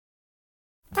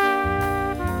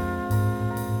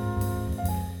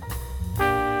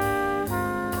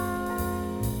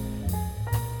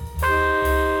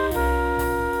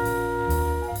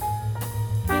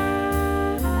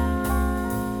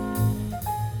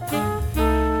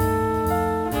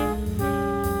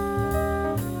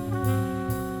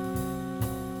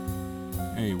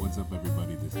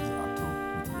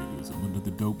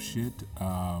shit.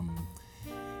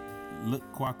 Look,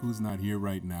 Kwaku's not here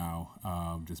right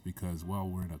now, just because, well,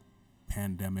 we're in a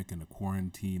pandemic and a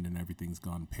quarantine and everything's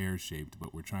gone pear-shaped,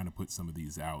 but we're trying to put some of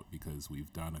these out because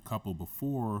we've done a couple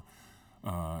before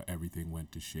everything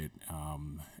went to shit,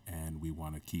 and we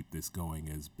want to keep this going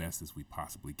as best as we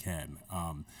possibly can.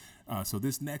 So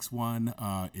this next one,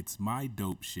 it's my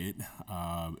dope shit,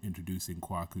 introducing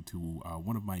Kwaku to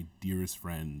one of my dearest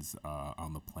friends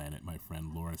on the planet, my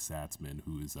friend Laura Satzman,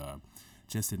 who is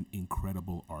just an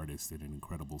incredible artist and an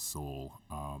incredible soul,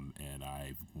 and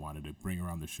I've wanted to bring her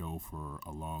on the show for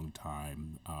a long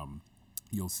time.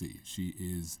 You'll see, she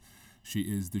is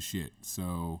the shit.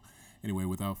 So anyway,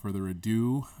 without further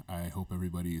ado, I hope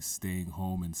everybody is staying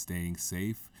home and staying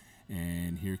safe.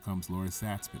 And here comes Laura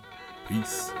Satzman.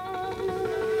 Peace.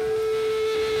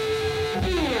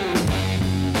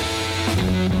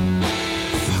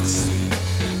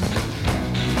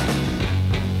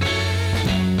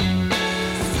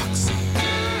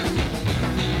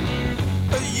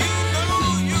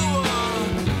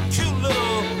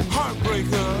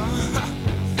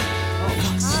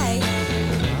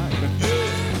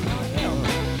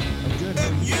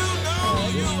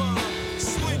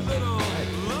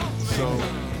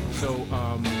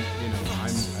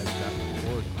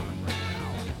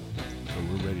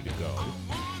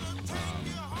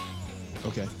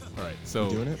 Okay. All right. So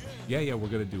you doing it? Yeah, we're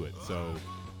gonna do it. So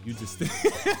you just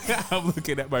I'm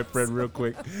looking at my friend real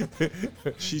quick.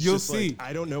 You'll see. Like,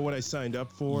 I don't know what I signed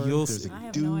up for. You'll see. I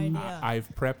have no idea. I've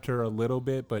prepped her a little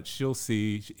bit, but she'll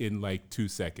see in like 2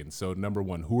 seconds. So number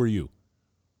one, who are you?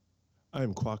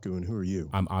 I'm Kwaku, and who are you?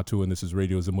 I'm Atu, and this is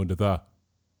Radio Zamunda the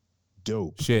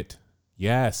Dope Shit.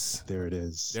 Yes. There it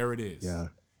is. There it is. Yeah.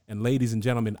 And ladies and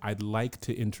gentlemen, I'd like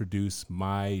to introduce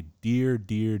my dear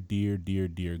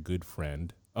good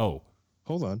friend. Oh.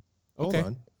 Hold on.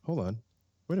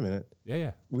 Wait a minute.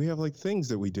 Yeah. We have like things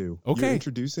that we do. Okay. You're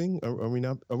introducing. Are we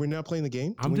not playing the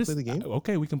game? Can we play the game?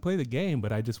 Okay, we can play the game,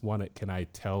 but I just want to, can I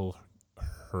tell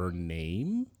her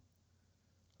name?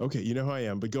 Okay, you know who I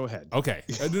am, but go ahead. Okay.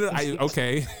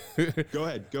 Okay. Go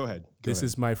ahead. This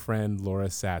is my friend Laura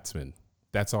Satzman.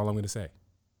 That's all I'm going to say.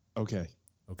 Okay.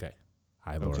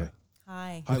 Hi, Laura. Okay.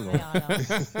 Hi, Laura.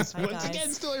 Once Once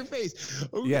again, still her face.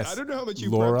 Oh, yes. I don't know how much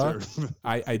you Laura, prepped her.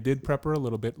 I did prep her a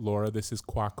little bit. Laura, this is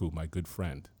Kwaku, my good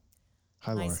friend.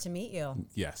 Hi, Laura. Nice to meet you.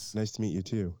 Yes. Nice to meet you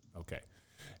too. Okay.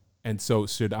 And so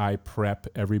should I prep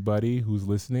everybody who's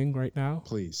listening right now?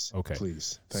 Please. Okay.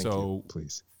 Please. Thank you.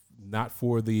 Please. Not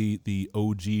for the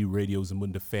OG Radio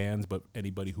Zamunda fans, but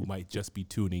anybody who might just be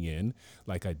tuning in.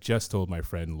 Like I just told my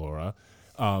friend Laura,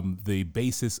 the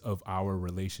basis of our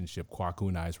relationship, Kwaku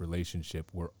and I's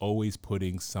relationship, we're always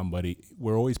putting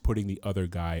the other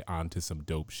guy onto some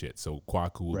dope shit. So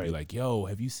Kwaku will be like, yo,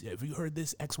 have you heard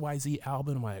this XYZ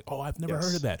album? I'm like, oh, I've never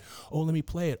heard of that. Oh, let me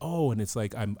play it. Oh, and it's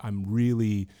like, I'm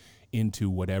really into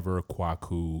whatever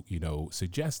Kwaku,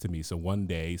 suggests to me. So one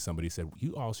day somebody said,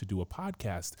 you all should do a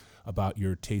podcast about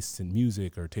your tastes in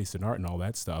music or taste in art and all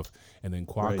that stuff. And then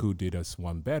Kwaku did us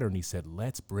one better. And he said,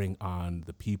 let's bring on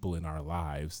the people in our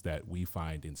lives that we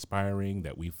find inspiring,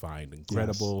 that we find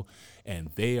incredible, and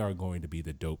they are going to be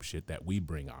the dope shit that we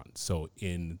bring on. So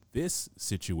in this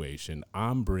situation,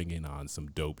 I'm bringing on some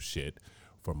dope shit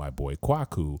for my boy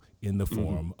Kwaku in the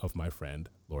form of my friend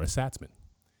Laura Satzman.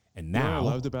 And now, you know what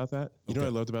I loved about that? You know what I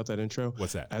loved about that intro?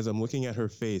 What's that? As I'm looking at her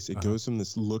face, it goes from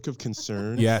this look of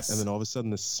concern, yes, and then all of a sudden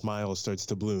the smile starts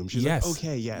to bloom. She's like,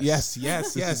 "Okay, yes.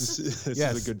 This is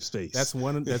a good space." That's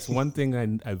one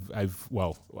thing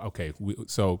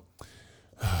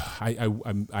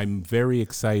I'm very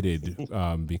excited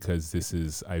because this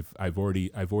is I've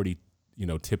already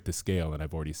tipped the scale, and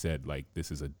I've already said, like,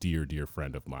 this is a dear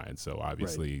friend of mine. So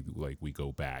obviously, like, we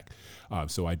go back.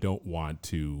 So I don't want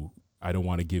to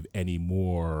give any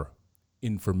more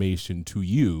information to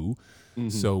you,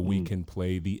 so we can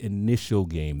play the initial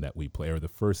game that we play, or the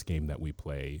first game that we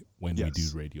play when we do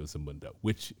Radio Zamunda,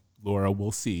 which Laura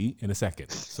will see in a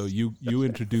second. So you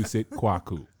introduce it,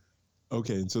 Kwaku.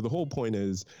 Okay, and so the whole point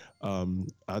is,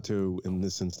 Atto in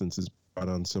this instance is brought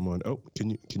on someone. Oh,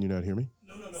 can you not hear me?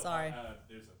 No. Sorry.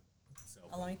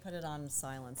 Let me put it on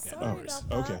silence. Yeah, Sorry about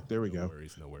that. Okay, there we go.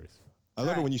 No worries. I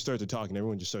love it when you start to talk and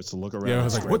everyone just starts to look around. Yeah, I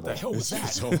was like, what the hell was that?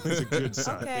 It's always a good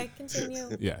sign. Okay,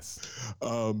 continue. Yes.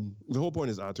 The whole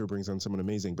point is Atto brings on someone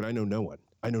amazing, but I know no one.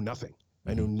 I know nothing.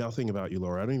 I know nothing about you,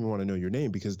 Laura. I don't even want to know your name,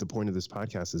 because the point of this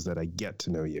podcast is that I get to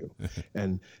know you.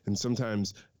 and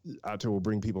sometimes Atto will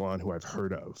bring people on who I've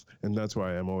heard of. And that's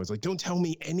why I'm always like, don't tell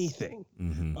me anything.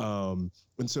 And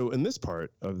so in this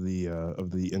part of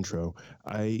the intro,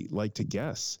 I like to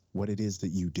guess what it is that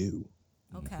you do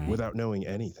Okay. without knowing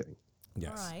anything.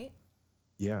 Yes. All right.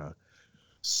 Yeah.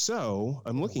 So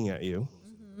I'm looking at you,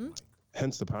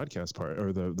 hence the podcast part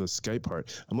or the Skype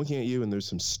part. I'm looking at you, and there's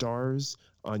some stars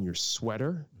on your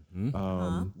sweater.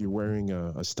 You're wearing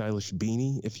a stylish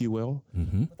beanie, if you will.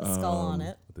 With a skull on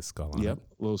it. With the skull on Yep, it.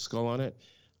 little skull on it.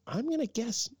 I'm gonna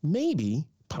guess maybe,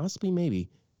 possibly maybe,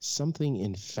 something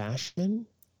in fashion.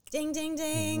 Ding, ding,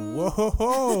 ding.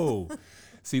 Whoa!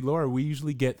 See, Laura, we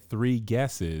usually get 3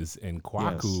 guesses, and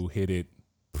Kwaku hit it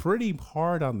pretty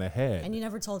hard on the head. And you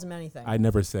never told him anything. I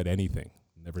never said anything.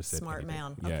 Never said Smart anything.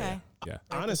 man. Yeah, Okay. Yeah.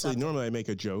 Honestly, normally I make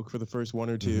a joke for the first one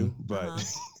or two, but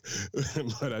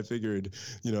but I figured,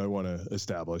 I want to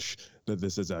establish that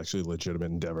this is actually a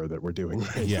legitimate endeavor that we're doing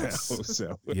right Yes. now.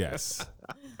 So Yes.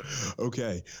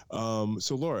 okay,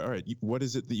 so Laura, all right, what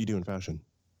is it that you do in fashion?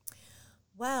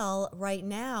 Well, right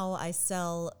now I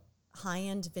sell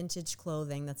high-end vintage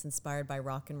clothing that's inspired by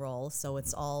rock and roll. So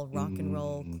it's all rock and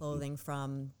roll clothing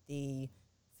from the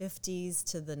 50s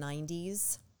to the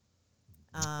 90s.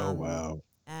 Oh, wow.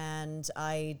 And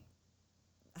I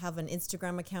have an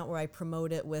Instagram account where I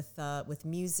promote it with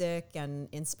music and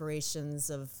inspirations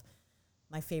of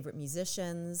my favorite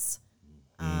musicians.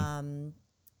 And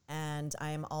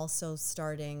I am also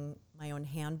starting my own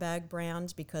handbag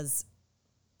brand because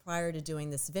prior to doing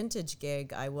this vintage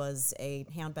gig, I was a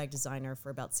handbag designer for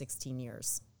about 16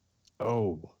 years.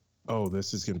 Oh,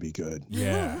 this is going to be good.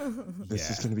 Yeah. This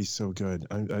is going to be so good.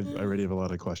 I already have a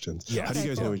lot of questions. Yeah. How do you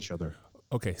guys Okay, know cool. each other?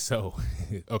 Okay, so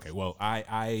well,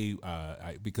 I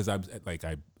because I'm like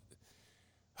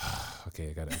okay,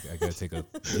 I gotta take a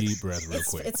deep breath real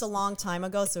quick. It's a long time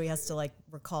ago, so he has to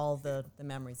recall the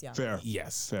memories. Yeah. Fair.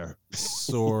 Yes. Fair.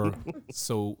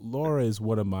 So Laura is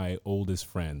one of my oldest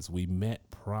friends. We met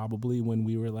probably when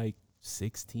we were like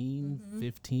 16,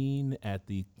 15 at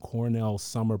the Cornell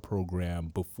summer program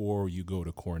before you go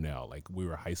to Cornell. Like we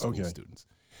were high school students.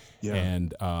 Yeah.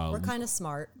 And We're kind of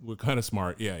smart. we're kind of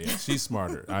smart. Yeah. She's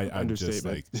smarter. I'm just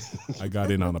like, Understatement. I got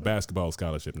in on a basketball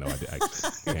scholarship. No, I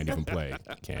can't even play.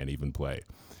 Can't even play.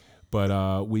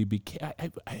 But we became,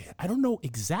 I don't know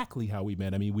exactly how we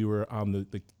met. I mean, we were on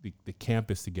the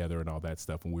campus together and all that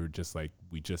stuff. And we were just like,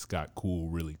 we just got cool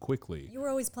really quickly. You were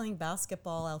always playing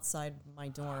basketball outside my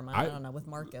dorm. I don't know, with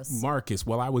Marcus. Marcus,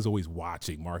 well, I was always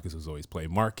watching. Marcus was always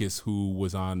playing. Marcus, who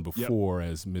was on before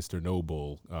as Mr.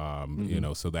 Noble,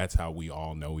 so that's how we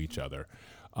all know each other.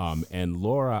 And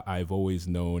Laura, I've always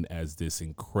known as this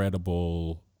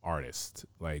incredible artist.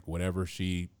 Like whatever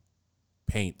she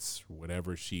paints,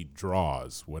 whatever she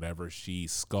draws, whatever she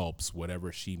sculpts,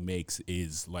 whatever she makes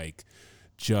is like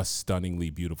just stunningly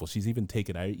beautiful. She's even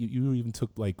taken, you even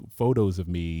took like photos of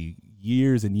me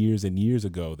years and years and years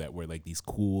ago that were like these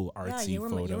cool artsy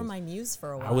photos. You were my muse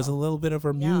for a while. I was a little bit of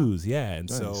her muse, yeah. And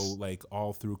Nice. so like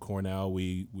all through Cornell,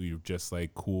 we were just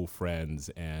like cool friends.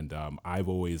 And I've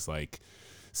always like,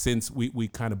 since we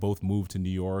kind of both moved to New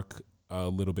York a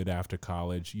little bit after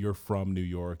college. You're from New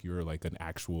York. You're like an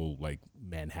actual like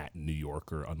Manhattan New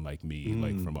Yorker, unlike me,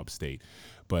 like from upstate.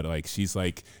 But like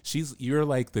you're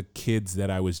like the kids that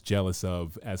I was jealous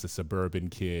of as a suburban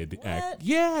kid.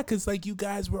 Yeah, because like you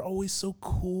guys were always so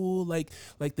cool. Like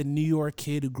the New York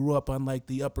kid who grew up on like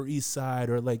the Upper East Side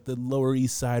or like the Lower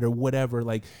East Side or whatever.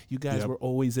 Like you guys were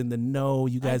always in the know.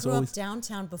 You guys I grew always up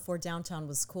downtown before downtown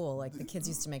was cool. Like the kids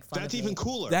used to make fun That's of me. even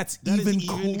cooler. That's That is even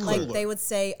cooler. Like they would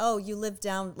say, "Oh, you live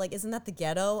down. Like, isn't that the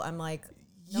ghetto?" I'm like,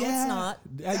 "No, it's not."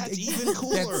 That's even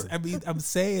cooler. I'm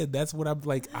saying that's what I'm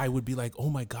like. I would be like, oh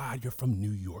my God, you're from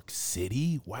New York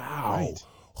City? Wow. Right.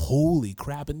 Holy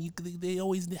crap. And they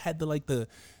always had the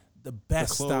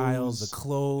best styles, the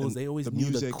clothes. They always the knew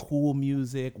music. the cool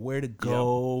music, where to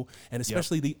go. And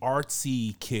especially the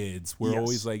artsy kids were Yes.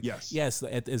 always like, Yes.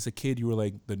 as a kid, you were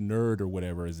like the nerd or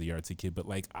whatever as the artsy kid. But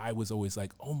like, I was always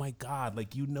like, oh my God,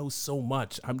 like, you know so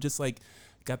much. I'm just like,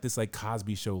 got this like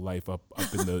Cosby Show life up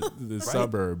in the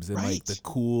suburbs and like the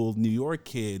cool New York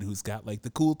kid who's got like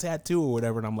the cool tattoo or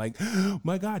whatever. And I'm like, oh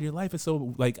my God, your life is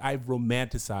so like, I've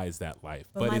romanticized that life.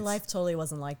 But my life totally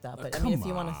wasn't like that. But I mean, if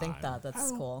you want to think that,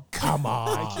 that's cool. Come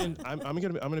on. I'm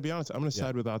gonna be honest. I'm gonna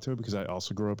side with Otto because I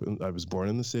also grew up. I was born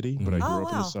in the city, but I grew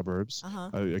up in the suburbs.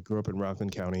 I grew up in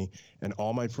Rockland County, and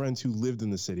all my friends who lived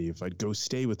in the city, if I'd go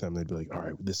stay with them, they'd be like, "All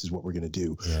right, this is what we're gonna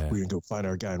do. Yeah. We're gonna go find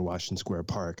our guy in Washington Square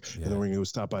Park, and then we're gonna go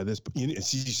stop by this."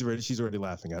 She's already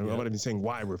laughing. I'm not even saying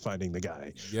why we're finding the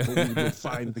guy. Yeah. But we would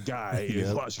find the guy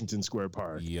in Washington Square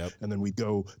Park. Yep. And then we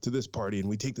go to this party, and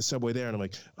we take the subway there, and I'm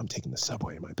like, I'm taking the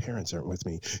subway, and my parents aren't with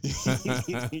me.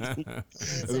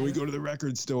 And then we go to the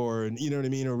record store, and you know what I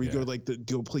mean, or we go like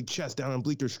go play chess down on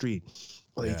Bleecker Street.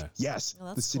 Like, yes, Well,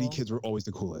 the that's city cool. kids were always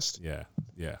the coolest. Yeah.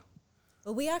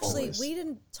 But we actually Always. we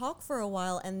didn't talk for a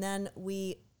while, and then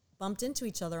we bumped into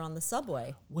each other on the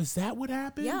subway. Was that what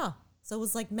happened? Yeah. So it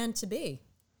was like meant to be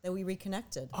that we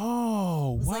reconnected.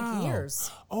 Oh, It was wow. like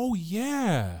years. Oh,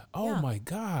 yeah. Oh, Yeah. my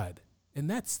God. And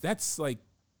that's like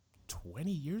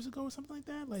 20 years ago or something like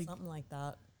that? Like, Something like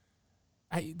that.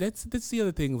 that's the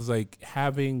other thing, was like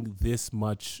having this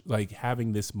much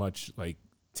like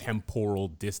temporal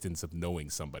distance of knowing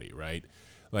somebody, right?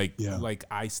 Like, Yeah. like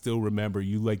I still remember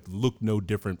you like look no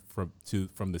different from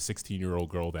the 16-year-old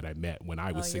girl that I met when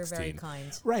I was Oh, you're 16. very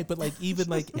kind. Right, but like even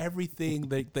like everything,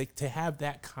 like to have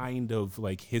that kind of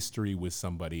like history with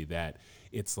somebody that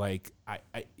it's like I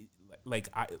like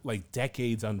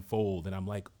decades unfold, and I'm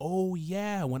like, oh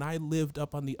yeah, when I lived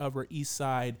up on the Upper East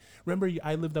Side. Remember,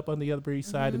 I lived up on the Upper East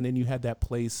Side, and then you had that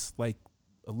place like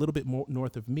a little bit more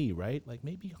north of me, right? Like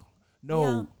maybe no.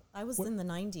 Yeah, I was in the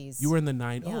 90s. You were in the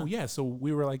 90s. Yeah. Oh, yeah. So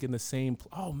we were like in the same.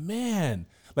 Oh, man.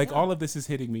 Like all of this is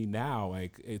hitting me now.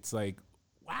 Like, it's like,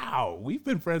 wow, we've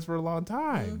been friends for a long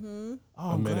time.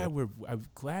 Oh, I'm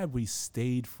glad we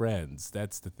stayed friends.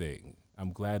 That's the thing.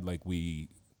 I'm glad like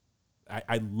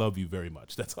I love you very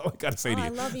much. That's all I got to say to you. I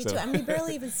love you too. I mean, we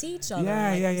barely even see each other.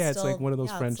 Yeah, and, yeah, we yeah. It's still- like one of those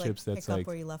yeah, friendships pick that's up like-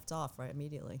 where you left off, right,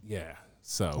 immediately. Yeah.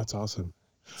 So That's awesome.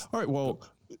 All right. Well,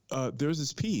 there's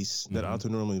this piece that Otto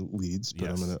normally leads, but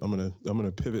Yes. I'm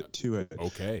gonna pivot to it.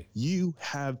 okay. You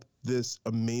have this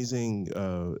amazing,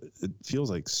 it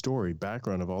feels like story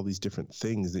background of all these different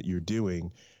things that you're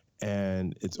doing,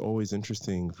 and it's always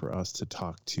interesting for us to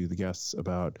talk to the guests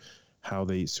about how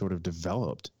they sort of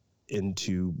developed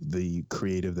into the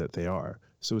creative that they are.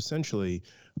 So essentially,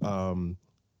 how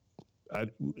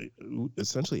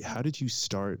did you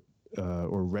start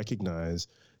or recognize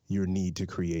your need to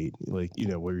create? Like,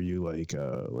 were you like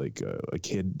a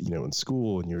kid, in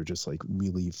school, and you're just like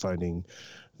really finding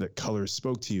that color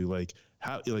spoke to you? Like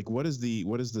what is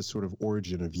the sort of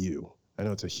origin of you? I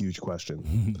know it's a huge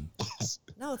question.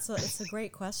 No, it's a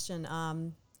great question.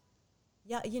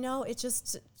 Yeah, it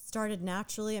just started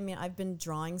naturally. I mean, I've been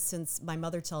drawing since, my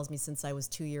mother tells me, since I was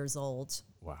 2 years old.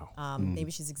 Wow.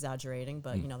 Maybe she's exaggerating,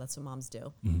 but that's what moms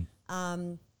do.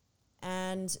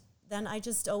 And then I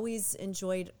just always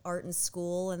enjoyed art in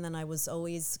school, and then I was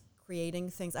always creating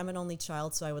things. I'm an only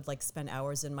child, so I would like spend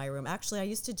hours in my room. Actually, I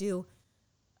used to do,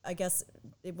 I guess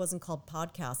it wasn't called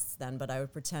podcasts then, but I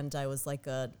would pretend I was like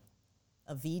a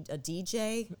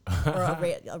DJ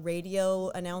or a radio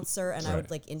announcer, and I would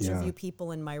like interview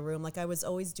people in my room. Like I was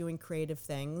always doing creative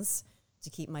things to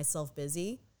keep myself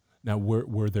busy. Now,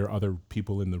 were there other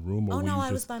people in the room? Or Oh were no, you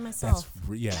I was just, by myself.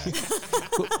 Yeah.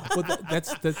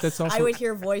 That's also. I would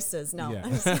hear voices. No,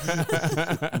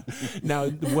 Yeah. Now,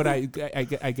 what I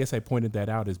guess I pointed that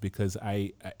out is because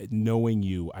knowing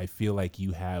you, I feel like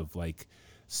you have like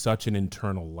such an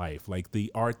internal life. Like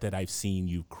the art that I've seen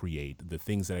you create, the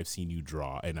things that I've seen you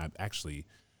draw, and I've actually,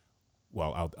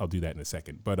 well, I'll do that in a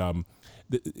second. But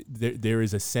there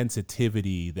is a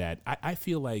sensitivity that I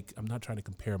feel like, I'm not trying to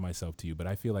compare myself to you, but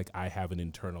I feel like I have an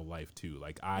internal life too.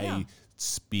 Like I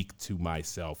speak to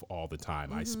myself all the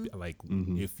time.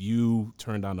 If you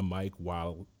turned on the mic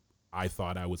while I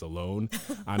thought I was alone,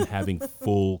 I'm having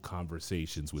full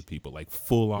conversations with people, like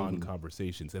full on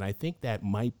conversations. And I think that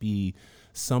might be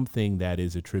something that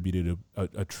is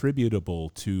attributable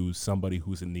to somebody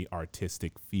who's in the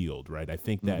artistic field, right? I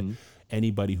think that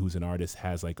anybody who's an artist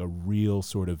has like a real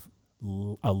sort of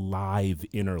alive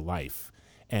inner life,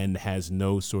 and has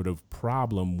no sort of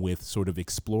problem with sort of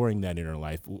exploring that inner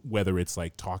life, whether it's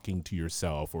like talking to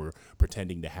yourself or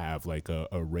pretending to have like a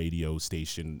radio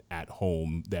station at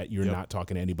home that you're not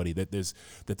talking to anybody, that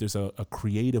there's a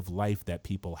creative life that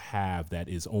people have that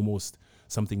is almost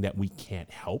something that we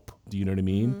can't help. Do you know what I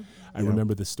mean? I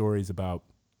remember the stories about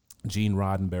Gene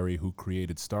Roddenberry, who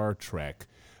created Star Trek.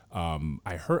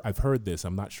 I've heard this,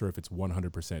 I'm not sure if it's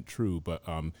 100% true, but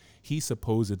he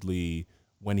supposedly,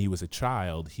 when he was a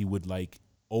child, he would like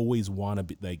always want to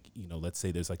be like, let's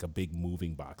say there's like a big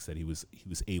moving box that he was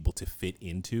able to fit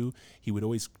into. He would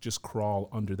always just crawl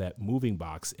under that moving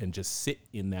box and just sit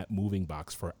in that moving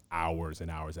box for hours and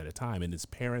hours at a time. And his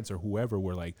parents or whoever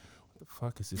were like, what the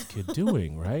fuck is this kid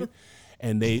doing? Right.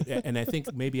 And I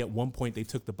think maybe at one point they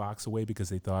took the box away because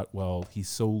they thought, well, he's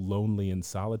so lonely and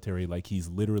solitary, like he's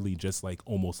literally just like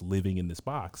almost living in this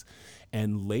box.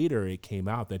 And later it came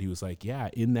out that he was like, yeah,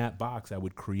 in that box I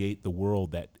would create the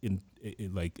world that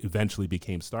like eventually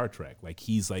became Star Trek. Like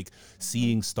he's like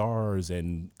seeing stars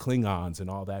and Klingons and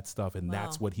all that stuff, and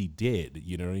that's what he did.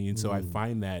 You know what I mean? So I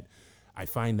find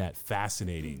that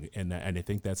fascinating, and I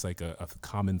think that's like a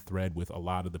common thread with a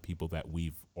lot of the people that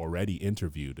we've already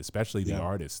interviewed, especially the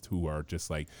artists who are just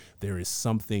like, there is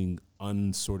something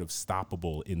unsort of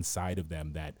stoppable inside of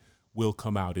them that will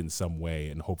come out in some way,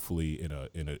 and hopefully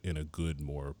in a good,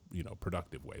 more, you know,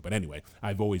 productive way. But anyway,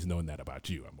 I've always known that about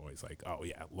you. I'm always like, oh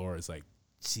yeah, Laura's like,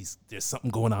 there's something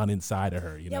going on inside of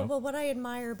her, you know? Yeah, well, what I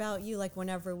admire about you, like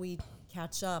whenever we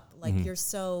catch up, like you're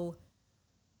so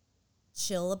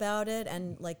chill about it,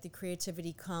 and like the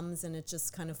creativity comes and it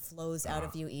just kind of flows out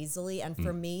of you easily. And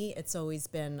for me, it's always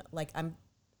been like I'm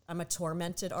a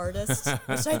tormented artist,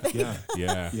 which I think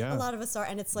Yeah. a lot of us are,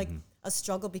 and it's like a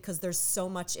struggle because there's so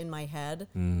much in my head,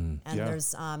 and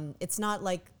there's it's not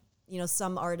like, you know,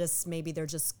 some artists maybe they're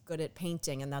just good at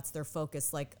painting and that's their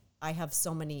focus. Like I have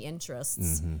so many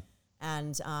interests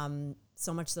and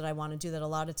so much that I want to do that a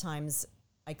lot of times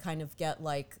I kind of get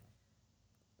like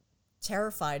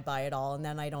terrified by it all, and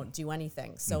then I don't do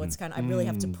anything. So it's kind of I really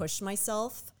have to push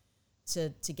myself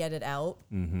to get it out.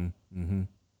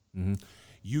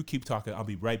 You keep talking. I'll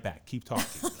be right back. Keep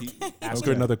talking. Ask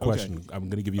her another question. Okay. I'm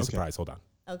going to give you a surprise. Hold on.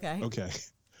 Okay.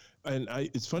 And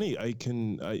it's funny. I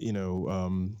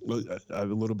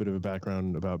have a little bit of a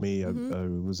background about me. I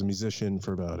was a musician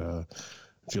for about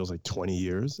feels like 20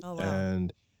 years. Oh, wow.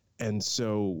 And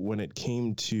so when it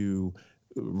came to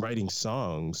writing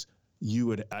songs,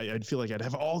 I'd feel like I'd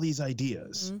have all these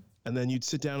ideas, and then you'd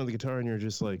sit down on the guitar and you're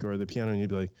just like, or the piano, and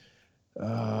you'd be like,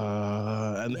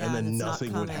 and then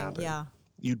nothing would happen. Yeah.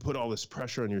 You'd put all this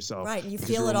pressure on yourself. Right. You because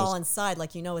feel you're it all almost- inside,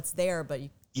 like you know it's there, but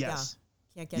you Yes.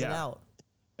 can't get it out.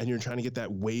 And you're trying to get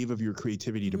that wave of your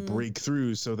creativity to break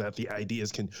through so that the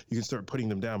ideas you can start putting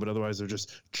them down, but otherwise they're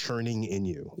just churning in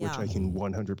you, which I can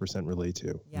 100% relate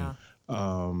to. Yeah.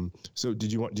 So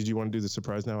did you want to do the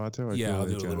surprise now, Otto? I feel I'll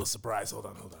like, do a little surprise. Hold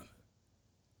on.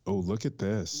 Oh, look at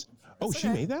this. Oh, she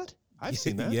made that? I've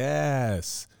seen that.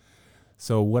 Yes.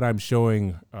 So what I'm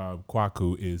showing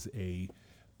Kwaku is a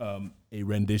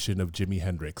rendition of Jimi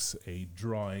Hendrix, a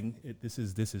drawing. This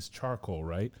is charcoal,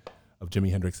 right? Of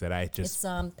Jimi Hendrix that I just.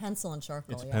 It's pencil and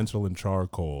charcoal. It's pencil and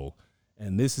charcoal,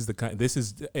 and this is the kind.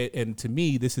 And to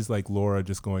me, this is like Laura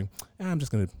just going, I'm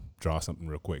just gonna draw something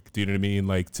real quick. Do you know what I mean?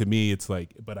 Like to me, it's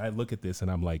like. But I look at this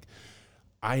and I'm like,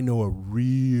 I know a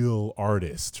real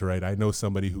artist, right? I know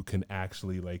somebody who can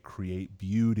actually like create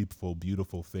beautiful,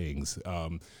 beautiful things.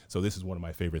 So this is one of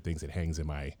my favorite things. It hangs in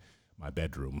my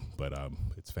bedroom, but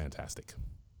it's fantastic.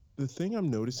 The thing I'm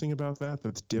noticing about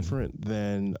that's different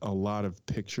than a lot of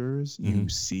pictures you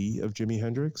see of Jimi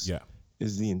Hendrix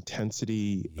is the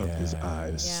intensity of his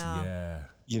eyes. Yeah.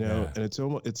 You know, and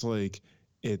it's like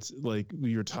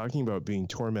you're talking about being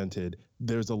tormented.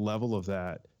 There's a level of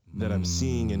that I'm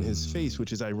seeing in his face,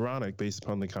 which is ironic based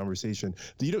upon the conversation.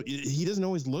 He doesn't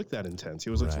always look that intense. He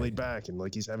always looks laid back and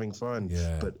like he's having fun.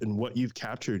 Yeah. But in what you've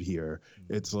captured here,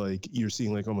 it's like you're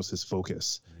seeing like almost his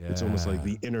focus. Yeah. It's almost like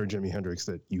the inner Jimi Hendrix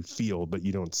that you feel, but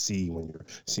you don't see when you're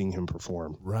seeing him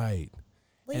perform. Right.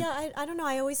 Well, I don't know.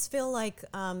 I always feel like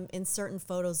in certain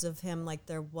photos of him, like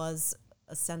there was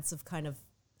a sense of kind of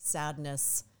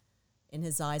sadness in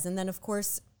his eyes. And then, of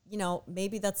course, you know,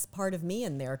 maybe that's part of me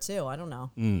in there too. I don't know.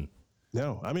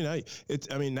 No, I mean,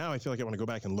 now I feel like I want to go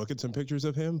back and look at some pictures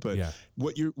of him, but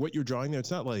what you're drawing there,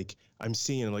 it's not like I'm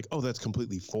seeing it like, oh, that's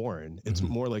completely foreign. It's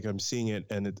more like I'm seeing it.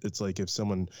 And it's like if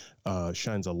someone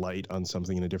shines a light on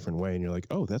something in a different way and you're like,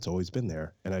 oh, that's always been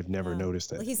there. And I've never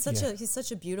noticed it. Well, he's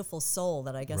such a beautiful soul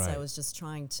that I guess I was just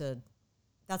trying to,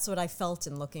 that's what I felt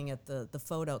in looking at the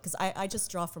photo. Cause I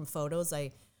just draw from photos.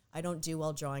 I don't do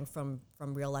well drawing from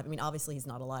real life. I mean, obviously he's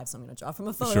not alive, so I'm going to draw from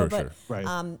a photo. But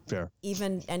right, fair.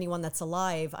 Even anyone that's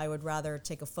alive, I would rather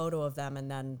take a photo of them and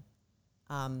then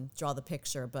draw the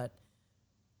picture. But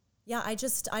yeah, I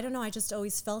don't know. I just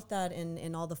always felt that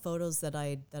in all the photos that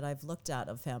I've looked at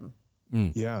of him.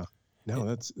 Yeah. No,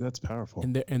 that's powerful.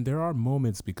 And there are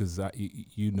moments because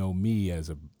you know me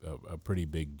as a pretty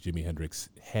big Jimi Hendrix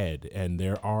head, and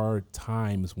there are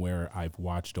times where I've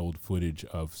watched old footage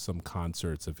of some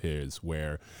concerts of his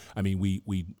where, I mean,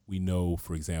 we know,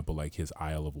 for example, like his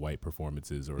Isle of Wight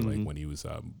performances, or like when he was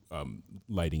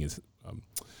lighting his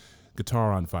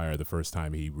guitar on fire the first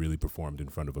time he really performed in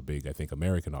front of a big, I think,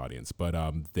 American audience. But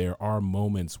there are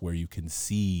moments where you can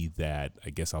see that, I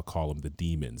guess I'll call them the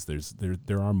demons.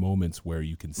 There are moments where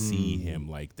you can see him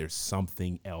like there's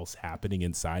something else happening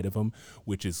inside of him,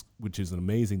 which is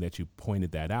amazing that you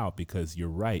pointed that out, because you're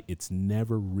right. It's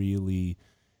never really,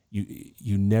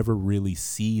 you never really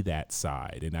see that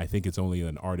side. And I think it's only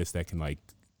an artist that can like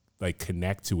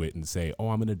connect to it and say, oh,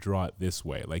 I'm going to draw it this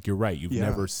way. Like, you're right. You've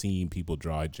never seen people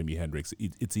draw Jimi Hendrix.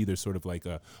 It's either sort of like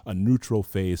a neutral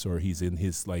face, or he's in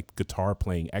his like guitar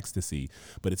playing ecstasy,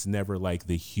 but it's never like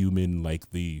the human, like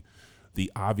the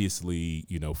obviously,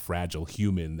 you know, fragile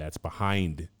human that's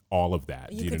behind all of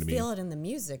that. You could feel it in the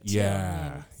music too.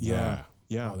 Yeah.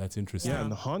 Yeah. Oh, that's interesting. Yeah,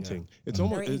 and the haunting. It's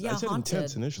Very- almost. I said haunted.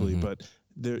 intense initially, but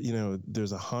there,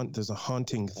 there's a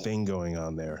haunting thing going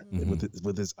on there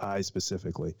with his eye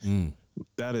specifically.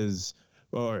 That is.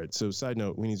 Well, all right. So, side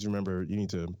note, we need to remember you need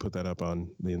to put that up on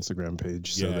the Instagram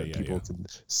page so that people can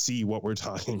see what we're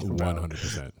talking about.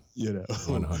 100%.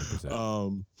 100%.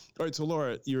 All right. So,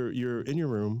 Laura, you're in your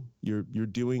room. You're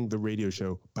doing the radio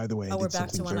show. By the way, Oh, we're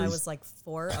back to when I was like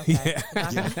 4. Okay.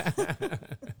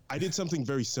 I did something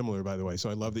very similar, by the way. So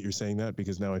I love that you're saying that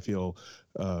because now I feel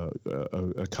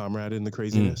a comrade in the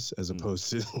craziness as opposed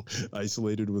to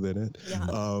isolated within it.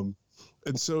 Yeah.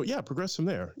 And so, progress from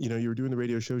there. You were doing the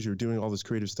radio shows, you were doing all this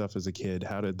creative stuff as a kid.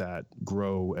 How did that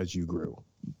grow as you grew?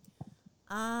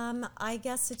 I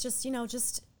guess it's just,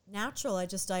 just natural. I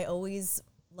always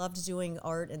loved doing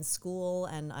art in school,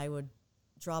 and I would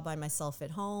draw by myself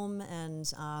at home.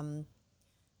 And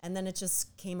then it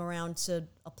just came around to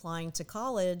applying to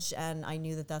college, and I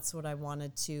knew that that's what I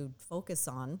wanted to focus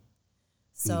on.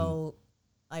 So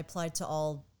I applied to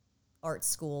all art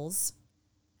schools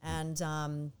and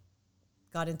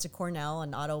got into Cornell,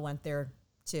 and Otto went there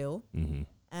too.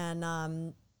 And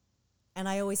I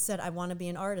always said, I want to be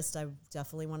an artist. I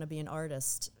definitely want to be an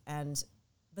artist.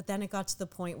 But then it got to the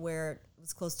point where it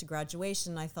was close to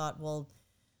graduation. I thought, well,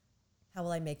 how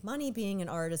will I make money being an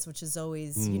artist, which is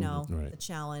always, the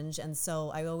challenge. And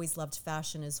so I always loved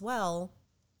fashion as well.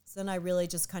 So then I really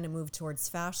just kind of moved towards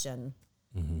fashion.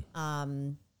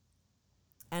 And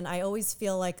I always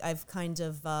feel like I've kind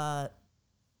of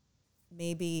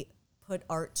maybe put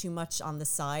art too much on the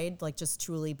side, like just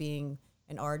truly being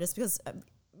an artist. Because, I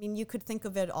mean, you could think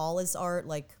of it all as art,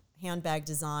 like handbag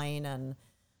design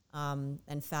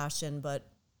and fashion. But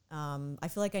I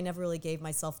feel like I never really gave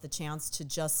myself the chance to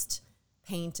just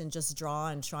paint and just draw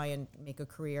and try and make a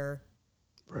career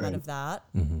out of that.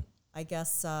 I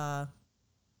guess,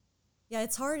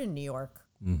 it's hard in New York.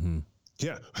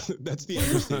 Yeah, that's the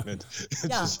understatement.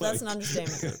 Yeah, that's an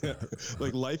understatement.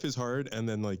 Like life is hard, and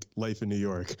then like life in New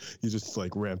York, you just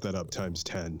like ramp that up times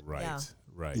 10. Right. Yeah.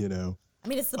 Right. I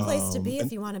mean, it's the place to be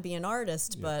if you want to be an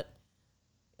artist, but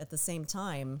at the same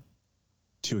time,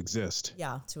 to exist.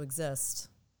 Yeah, to exist.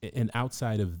 And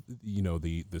outside of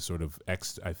the sort of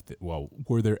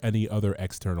were there any other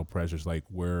external pressures? Like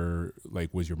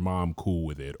was your mom cool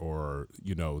with it, or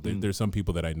there's some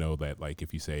people that I know that like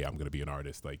if you say I'm going to be an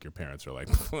artist, like your parents are like,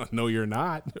 no, you're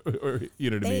not, or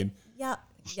you know what I mean? Yeah,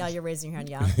 you're raising your hand.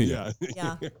 Yeah,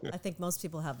 yeah. I think most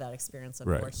people have that experience,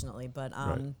 unfortunately. But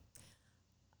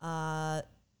it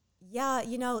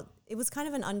was kind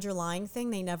of an underlying thing.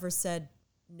 They never said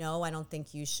no. I don't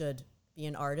think you should be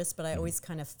an artist, but I always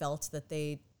kind of felt that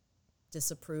they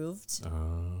disapproved. I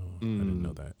didn't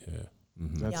know that. Yeah.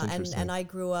 That's interesting. And I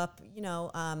grew up,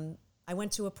 I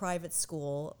went to a private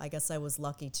school. I guess I was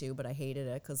lucky too, but I hated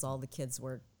it because all the kids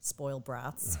were spoiled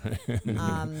brats.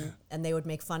 And they would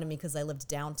make fun of me because I lived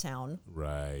downtown.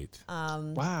 Right.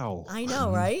 Wow. I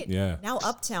know, right? Yeah. Now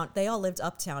uptown, they all lived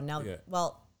uptown. Now,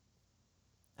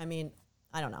 I mean,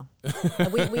 I don't know.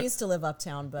 we used to live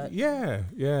uptown, but yeah.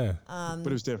 But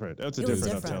it was different. That's a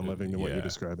different uptown living than what you're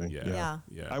describing. Yeah.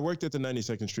 I worked at the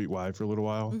 92nd Street Y for a little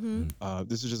while.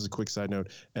 This is just a quick side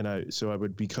note. And I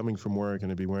would be coming from work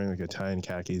and I'd be wearing like a tie and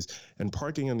khakis, and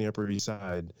parking on the Upper East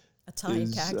Side. a tie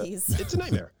and khakis. It's a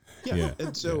nightmare. Yeah.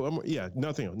 And so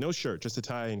nothing else, no shirt, just a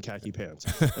tie and khaki pants.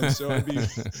 And so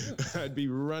I'd be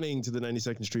running to the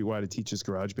 92nd Street Y to teach this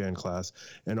garage band class,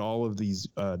 and all of these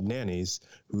nannies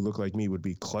who look like me would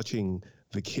be clutching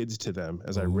the kids to them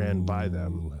as I ran by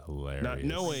them, hilarious. not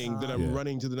knowing that I'm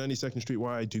running to the 92nd Street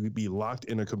Y to be locked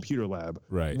in a computer lab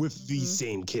with these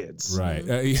same kids. Right.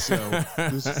 So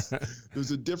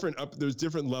there's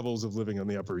different levels of living on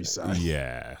the Upper East Side.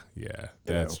 Yeah.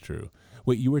 That's true.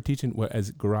 Wait, you were teaching what,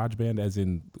 as GarageBand, as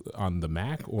in on the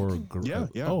Mac, or yeah.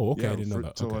 Oh, okay, I didn't know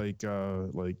that. To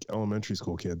like elementary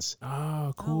school kids.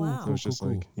 Oh, cool. wow. So it's just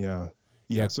like yeah.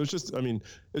 So it's just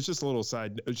it's just a little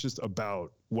side. It's just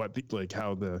about what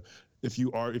if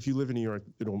you live in New York,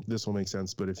 this will make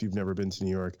sense. But if you've never been to New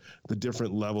York, the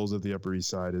different levels of the Upper East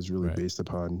Side is really based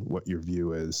upon what your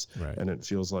view is, and it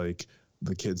feels like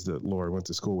the kids that Laura went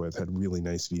to school with had really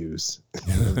nice views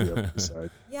of the Upper East Side.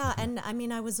 Yeah, and I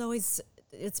mean,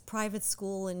 it's private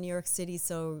school in New York City,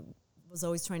 so was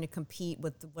always trying to compete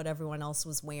with what everyone else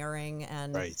was wearing,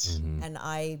 and and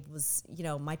I was,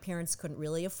 my parents couldn't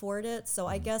really afford it, so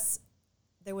I guess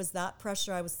there was that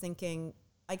pressure. I was thinking,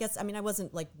 I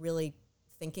wasn't like really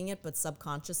thinking it, but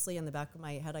subconsciously in the back of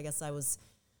my head, I guess I was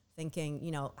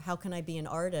thinking, how can I be an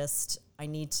artist? I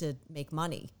need to make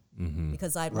money.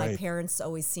 Because my parents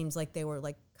always seemed like they were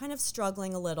like kind of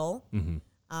struggling a little.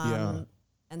 And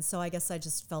so I guess I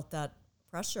just felt that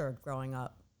pressured growing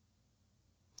up.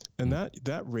 And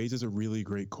that raises a really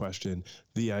great question.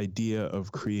 The idea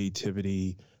of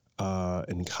creativity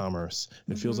and commerce.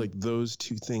 It feels like those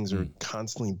two things are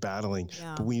constantly battling.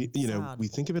 Yeah, But we sad.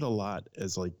 think of it a lot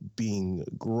as like being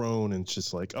grown and it's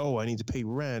just like, oh, I need to pay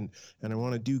rent and I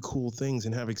want to do cool things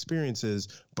and have experiences,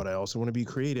 but I also want to be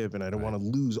creative and I don't want to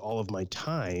lose all of my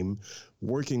time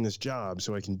working this job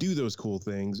so I can do those cool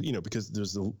things, because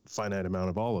there's a finite amount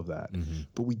of all of that.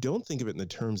 But we don't think of it in the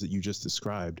terms that you just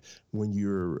described when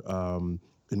you're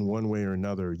in one way or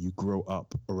another, you grow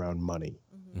up around money.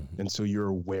 And so you're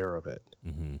aware of it.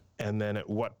 And then at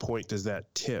what point does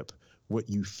that tip what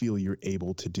you feel you're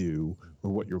able to do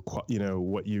or what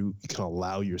what you can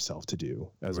allow yourself to do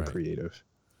as a creative?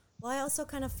 Well, I also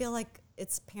kind of feel like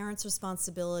it's parents'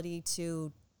 responsibility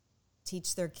to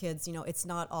teach their kids, it's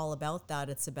not all about that.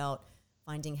 It's about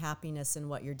finding happiness in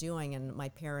what you're doing. And my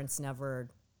parents never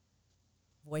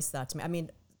voiced that to me. I mean,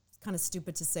 it's kind of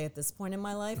stupid to say at this point in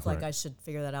my life, like I should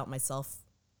figure that out myself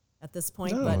at this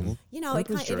point. No, but,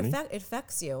 it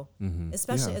affects you,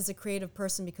 especially as a creative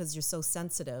person because you're so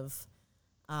sensitive.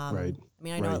 I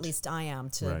mean, I know at least I am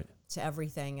to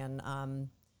everything. And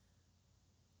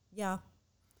yeah.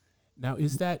 Now,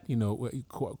 is that,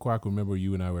 Quark, remember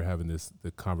you and I were having the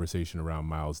conversation around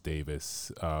Miles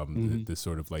Davis, the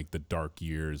sort of like the dark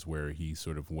years where he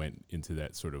sort of went into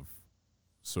that sort of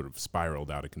spiraled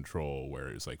out of control, where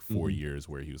it was like 4 years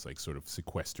where he was like sort of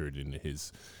sequestered in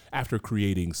after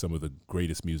creating some of the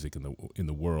greatest music in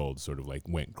the world, sort of like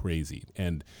went crazy.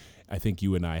 And I think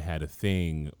you and I had a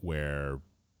thing where,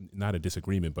 not a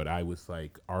disagreement, but I was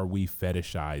like, are we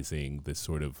fetishizing this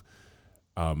sort of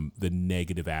the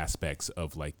negative aspects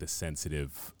of like the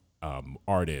sensitive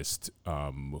artist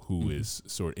who is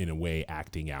sort of in a way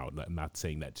acting out? I'm not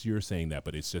saying that you're saying that,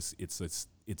 but it's just it's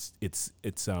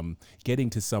getting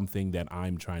to something that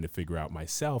I'm trying to figure out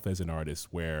myself as an artist,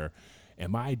 where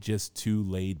am I just too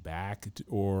laid back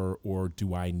or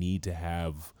do I need to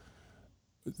have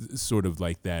sort of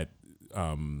like that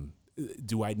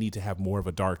do I need to have more of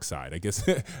a dark side? I guess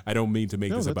I don't mean to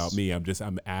make this about me. I'm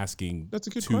asking two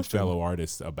question. fellow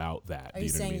artists about that. Are you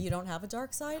saying you don't have a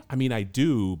dark side? I mean, I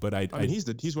do, but I mean,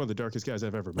 he's one of the darkest guys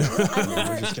I've ever met.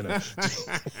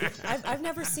 I've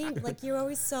never seen, like, you're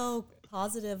always so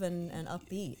positive and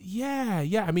upbeat.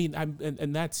 Yeah. I mean,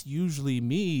 and that's usually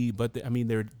me, but I mean,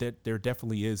 there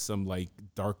definitely is some like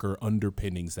darker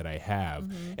underpinnings that I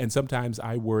have, and sometimes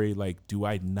I worry, like, do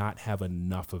I not have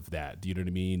enough of that? Do you know what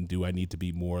I mean? Do I need to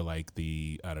be more like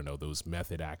those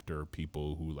method actor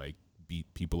people who like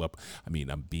beat people up? I mean,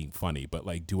 I'm being funny, but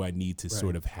like, do I need to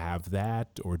sort of have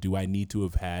that, or do I need to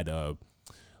have had a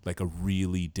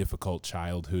really difficult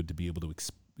childhood to be able to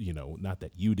not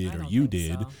that you did or you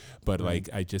did, so. But like,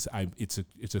 it's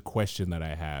a question that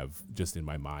I have just in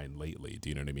my mind lately. Do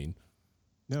you know what I mean?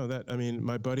 No,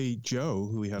 my buddy Joe,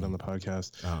 who we had on the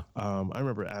podcast, I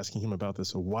remember asking him about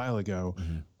this a while ago,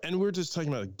 and we're just talking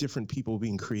about like different people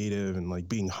being creative and like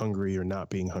being hungry or not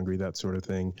being hungry, that sort of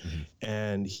thing.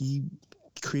 And he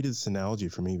created this analogy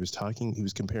for me. He was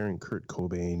comparing Kurt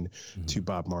Cobain to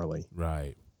Bob Marley.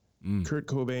 Right. Kurt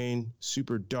Cobain,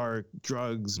 super dark,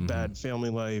 drugs, bad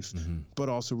family life, but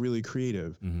also really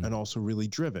creative and also really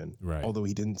driven. Right. Although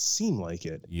he didn't seem like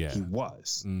it, he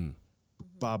was.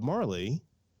 Bob Marley,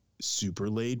 super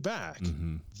laid back,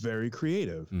 very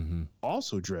creative,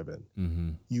 also driven.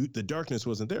 The darkness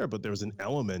wasn't there, but there was an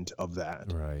element of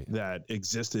that that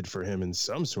existed for him in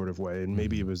some sort of way. And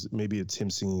maybe it's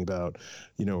him singing about,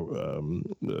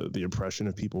 the oppression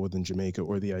of people within Jamaica,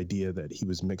 or the idea that he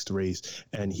was mixed race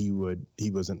and he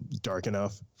wasn't dark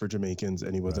enough for Jamaicans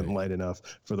and he wasn't light enough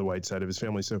for the white side of his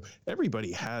family. So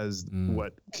everybody has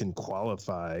what can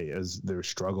qualify as their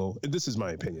struggle. This is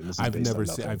my opinion. This is I've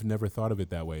never thought of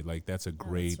it that way. Like, that's a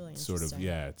great really sort of to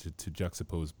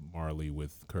juxtapose Marley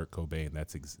with Kurt Cobain.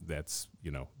 That's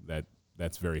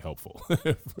very helpful.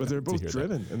 But they're both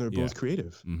driven and they're both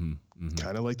creative,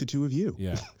 kind of like the two of you.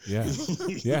 Yeah.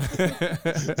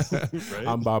 Right?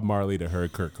 I'm Bob Marley to her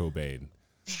Kurt Cobain.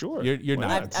 Sure, you're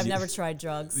not. I've never tried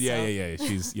drugs. Yeah.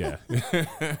 She's Maybe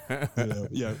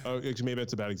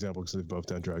that's a bad example because they've both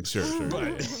done drugs. Sure.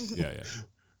 But,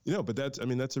 yeah. But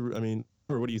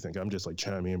or what do you think? I'm just like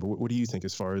chiming in, but what do you think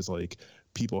as far as like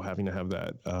people having to have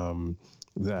that,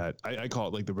 that I call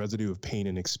it like the residue of pain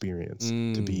and experience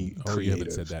to be creative. You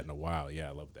haven't said that in a while. Yeah,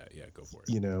 I love that. Yeah, go for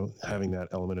it. Having that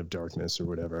element of darkness or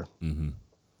whatever.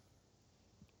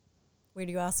 What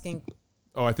are you asking?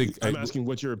 Oh, I think I'm asking,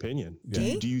 what's your opinion?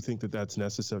 Yeah. Do you think that that's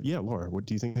necessary? Yeah, Laura, what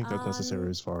do you think that's necessary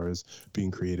as far as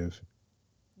being creative?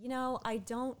 I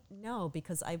don't know,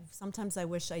 because sometimes I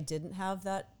wish I didn't have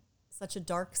such a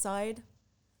dark side.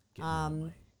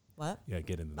 What? Yeah,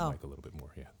 get into the Oh. mic a little bit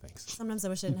more. Yeah, thanks. Sometimes I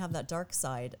wish I didn't have that dark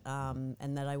side,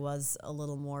 and that I was a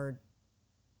little more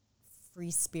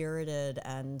free-spirited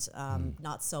and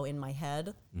not so in my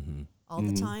head all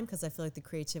the time, because I feel like the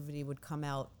creativity would come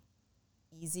out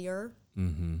easier. I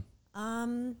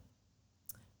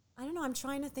don't know. I'm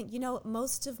trying to think. You know,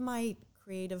 most of my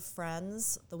creative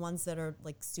friends, the ones that are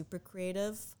like super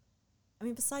creative, I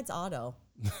mean, besides Otto,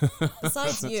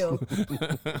 besides you,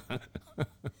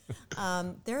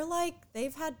 they're like,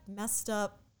 they've had messed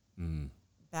up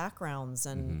backgrounds,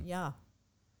 and yeah.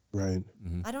 Right.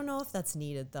 I don't know if that's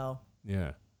needed though.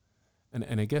 Yeah.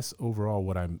 And I guess overall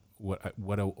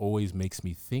what always makes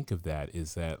me think of that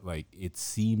is that, like, it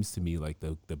seems to me like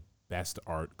the best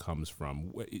art comes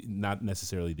from not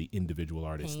necessarily the individual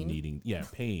artist Pain. needing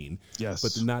pain, Yes.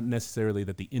 but not necessarily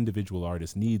that the individual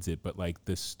artist needs it, but like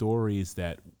the stories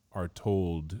that are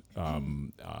told,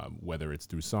 whether it's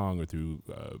through song or through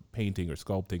painting or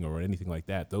sculpting or anything like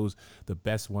that, the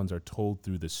best ones are told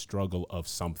through the struggle of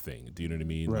something. Do you know what I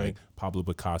mean? Right. Like Pablo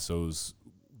Picasso's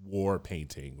war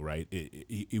painting, right?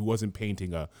 It wasn't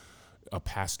painting a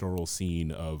pastoral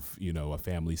scene of, you know, a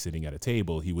family sitting at a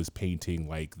table. He was painting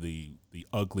like the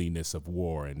ugliness of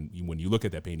war. And when you look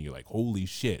at that painting, you're like, holy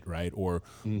shit, right? Or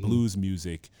blues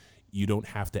music, you don't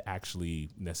have to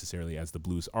actually necessarily, as the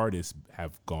blues artist,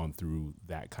 have gone through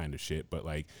that kind of shit, but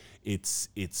like it's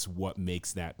what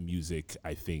makes that music,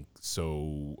 I think,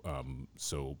 so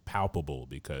palpable,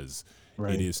 because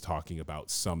Right. it is talking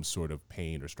about some sort of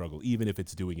pain or struggle, even if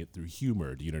it's doing it through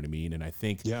humor. Do you know what I mean? And I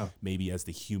think maybe as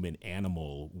the human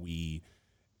animal, we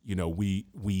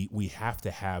have to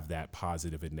have that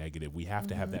positive and negative. We have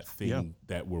to have that thing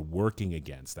that we're working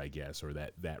against, I guess, or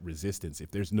that resistance. If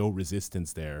there's no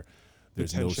resistance there,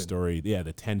 there's no story. Yeah,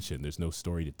 the tension. There's no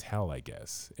story to tell, I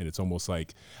guess. And it's almost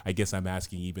like, I guess I'm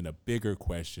asking even a bigger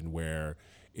question, where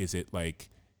is it like,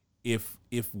 if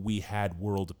we had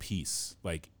world peace,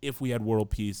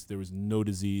 there was no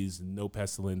disease, no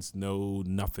pestilence, no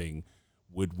nothing,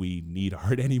 would we need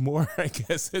art anymore? I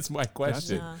guess that's my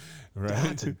question. Right?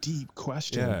 That's a deep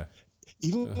question. Yeah.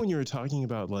 Even when you were talking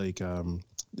about like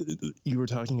you were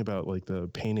talking about like the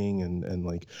painting and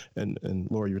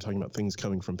Laura, you were talking about things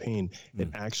coming from pain. It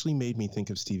actually made me think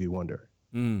of Stevie Wonder.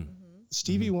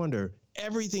 Stevie Wonder,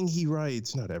 everything he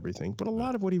writes, not everything, but a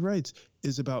lot of what he writes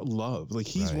is about love. Like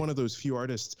he's one of those few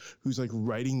artists who's like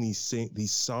writing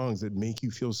these songs that make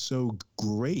you feel so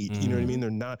great. You know what I mean?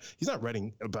 He's not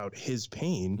writing about his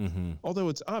pain, although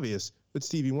it's obvious that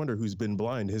Stevie Wonder, who's been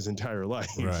blind his entire life,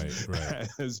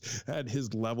 has had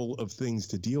his level of things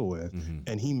to deal with.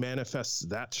 And he manifests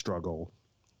that struggle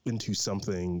into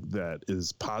something that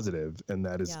is positive and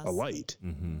that is a light.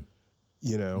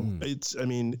 You know,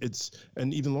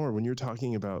 and even Laura, when you're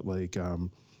talking about like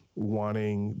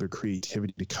wanting the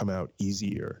creativity to come out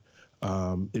easier,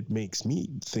 it makes me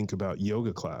think about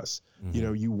yoga class. You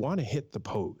know, you want to hit the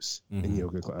pose in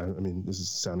yoga class. I mean, this is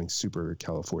sounding super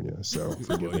California, so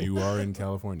forgive me. You are in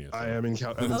California. So. I am in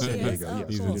San Diego. Yes,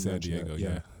 He's I in did San mention Diego,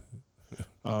 that,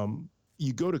 yeah.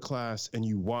 You go to class and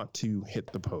you want to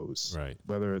hit the pose, right?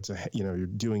 Whether it's you're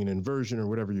doing an inversion or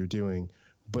whatever you're doing.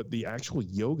 But the actual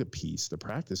yoga piece, the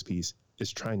practice piece,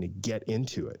 is trying to get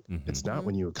into it. It's not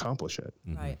when you accomplish it.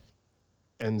 Right.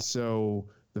 And so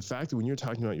the fact that when you're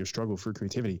talking about your struggle for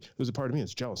creativity, there's a part of me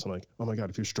that's jealous. I'm like, oh my God,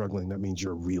 if you're struggling, that means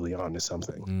you're really on to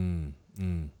something.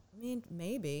 I mean,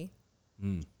 maybe.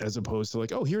 As opposed to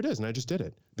like, oh, here it is, and I just did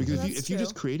it. Because if you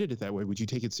just created it that way, would you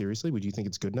take it seriously? Would you think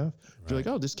it's good enough? You're like,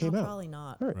 oh, this came out. Probably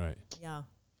not. Right. Yeah.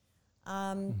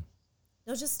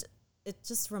 It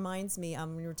just reminds me,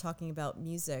 when you were talking about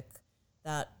music,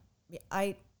 that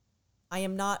I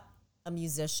am not a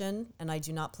musician and I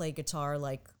do not play guitar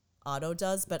like Otto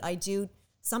does, but I do.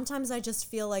 Sometimes I just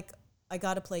feel like I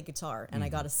got to play guitar and I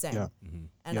got to sing.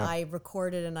 And I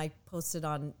record it and I post it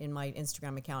in my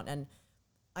Instagram account. And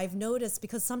I've noticed,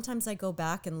 because sometimes I go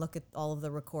back and look at all of the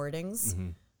recordings,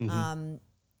 and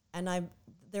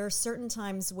there are certain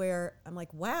times where I'm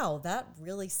like, wow, that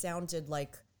really sounded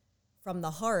like from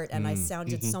the heart, and I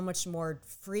sounded so much more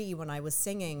free when I was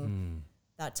singing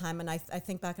that time. And I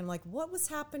think back and I'm like, what was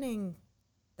happening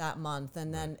that month?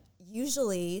 And then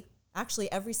usually,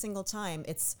 actually every single time,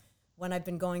 it's when I've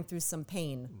been going through some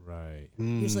pain. Right.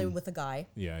 Usually with a guy.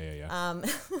 Yeah.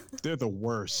 They're the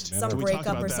worst. Some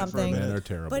breakup or something. Men are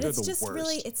terrible. But They're it's the just worst.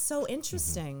 really, it's so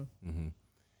interesting.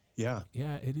 Yeah.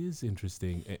 Yeah, it is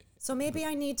interesting. So maybe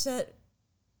I need to,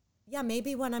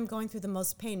 maybe when I'm going through the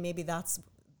most pain, maybe that's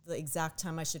the exact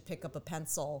time I should pick up a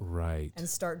pencil, right, and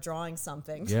start drawing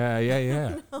something.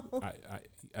 Yeah.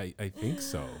 I think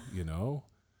so. You know,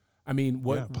 I mean,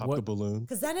 Pop the balloon.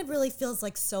 Because then it really feels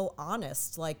like so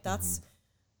honest. Like that's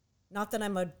not that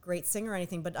I'm a great singer or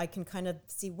anything, but I can kind of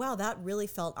see, wow, that really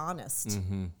felt honest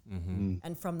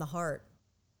and from the heart.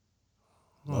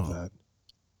 Love that.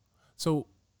 So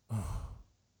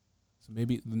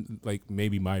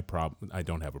maybe my problem. I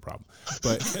don't have a problem,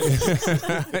 but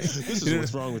This is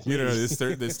what's wrong with me.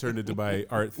 This turned into my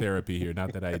art therapy here.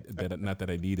 Not that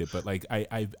I need it, but like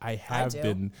I have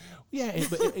been. Yeah,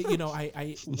 but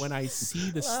I when I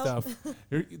see the stuff,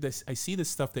 I see the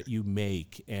stuff that you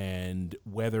make, and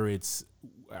whether it's,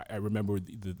 I remember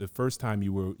the first time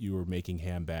you were making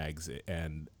handbags,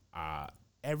 and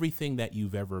everything that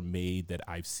you've ever made that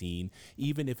I've seen,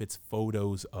 even if it's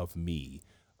photos of me.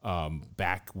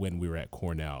 Back when we were at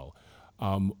Cornell,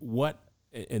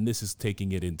 and this is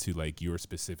taking it into like your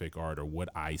specific art or what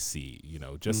I see,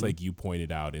 just like you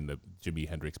pointed out in the Jimi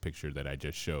Hendrix picture that I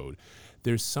just showed,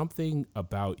 there's something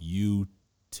about you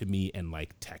to me and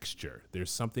like texture. There's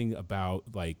something about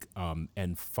like,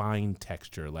 and fine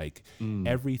texture, like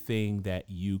everything that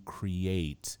you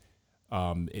create,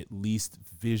 at least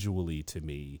visually to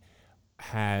me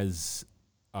has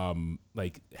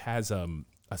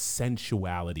a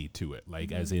sensuality to it,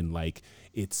 like as in like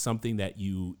it's something that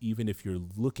you, even if you're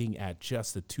looking at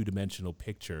just a two-dimensional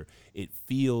picture, it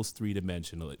feels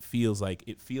three-dimensional. It feels like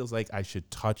I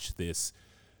should touch this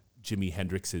Jimi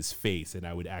Hendrix's face and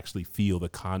I would actually feel the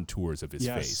contours of his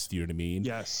face. Do you know what I mean?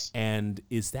 Yes. And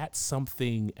is that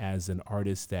something as an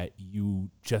artist that you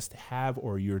just have,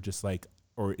 or you're just like,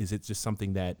 or is it just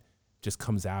something that just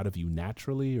comes out of you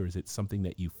naturally, or is it something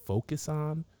that you focus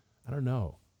on? I don't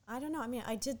know. I don't know. I mean,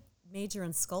 I did major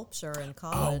in sculpture in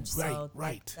college, so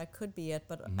that could be it.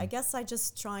 But I guess I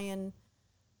just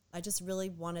really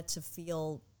want it to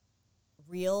feel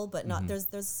real, but not.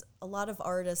 There's a lot of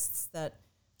artists that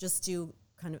just do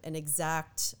kind of an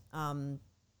exact,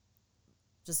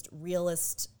 just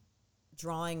realist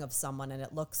drawing of someone, and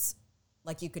it looks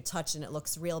like you could touch and it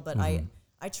looks real. But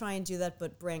I try and do that,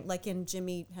 but bring, like in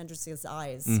Jimi Hendrix's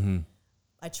eyes,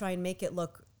 I try and make it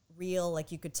look real,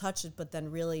 like you could touch it, but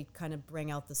then really kind of bring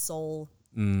out the soul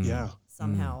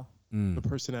somehow. The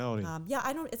personality.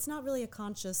 It's not really a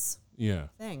conscious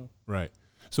thing. Right.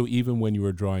 So even when you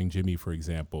were drawing Jimi, for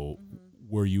example,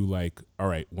 were you like, all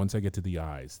right, once I get to the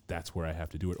eyes, that's where I have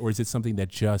to do it? Or is it something that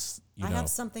just, I have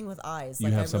something with eyes. You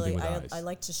like have something with eyes. I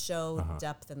like to show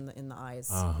depth in the eyes.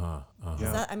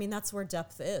 That's where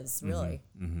depth is, really.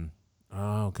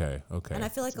 Oh, okay. And I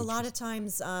feel like a lot of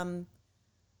times,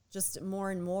 just more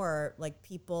and more, like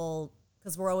people,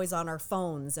 because we're always on our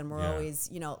phones and we're always,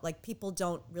 like people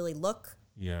don't really look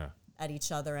at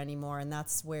each other anymore. And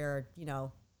that's where,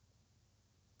 the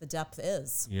depth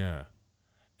is. Yeah.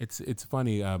 It's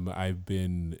funny. I've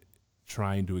been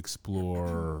trying to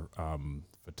explore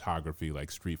photography, like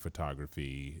street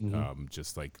photography,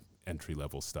 just like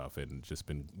entry-level stuff, and just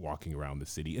been walking around the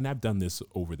city. And I've done this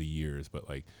over the years, but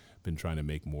like been trying to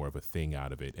make more of a thing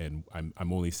out of it. And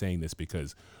I'm only saying this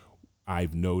because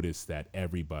I've noticed that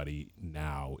everybody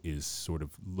now is sort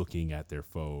of looking at their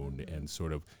phone and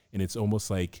and it's almost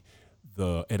like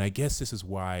and I guess this is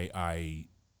why I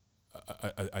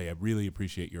really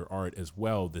appreciate your art as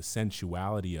well, the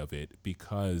sensuality of it,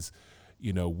 because,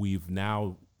 we've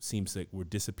now seems like we're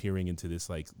disappearing into this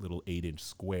like little 8-inch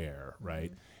square,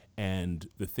 right? And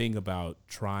the thing about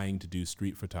trying to do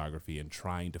street photography and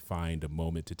trying to find a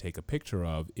moment to take a picture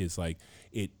of is like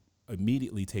it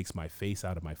immediately takes my face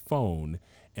out of my phone,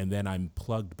 and then I'm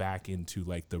plugged back into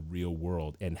like the real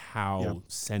world and how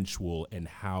sensual and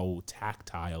how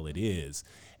tactile it is.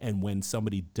 And when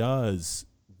somebody does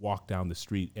walk down the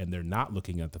street and they're not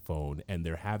looking at the phone and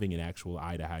they're having an actual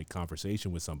eye-to-eye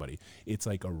conversation with somebody, it's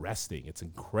like arresting. It's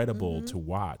incredible to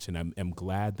watch. And I'm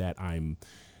glad that I'm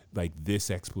like,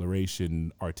 this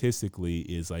exploration artistically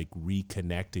is like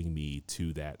reconnecting me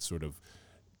to that sort of,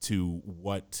 to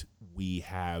what we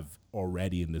have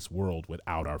already in this world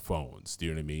without our phones. Do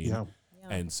you know what I mean? Yeah.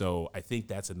 And so I think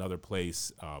that's another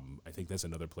place.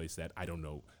 That I don't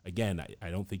know. Again,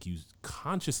 I don't think you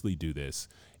consciously do this.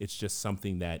 It's just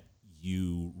something that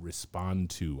you respond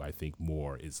to. I think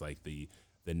more is like the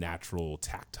natural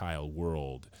tactile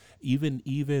world. Even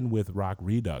with Rock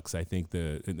Redux, I think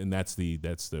that's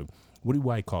the what do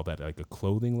I call that? Like a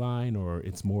clothing line, or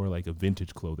it's more like a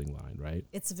vintage clothing line, right?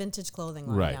 It's a vintage clothing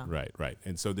line. Right.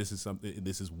 And so this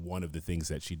is one of the things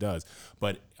that she does.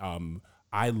 But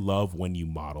I love when you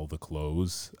model the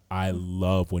clothes. I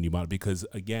love when you model, because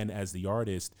again, as the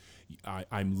artist,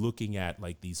 I'm looking at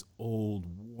like these old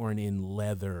worn in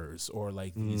leathers, or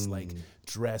like these like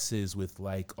dresses with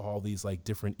like all these like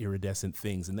different iridescent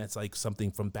things. And that's like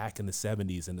something from back in the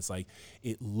 70s. And it's like,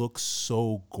 it looks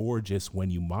so gorgeous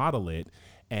when you model it.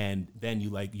 And then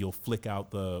you'll flick out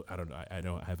the, I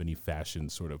don't have any fashion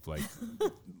sort of like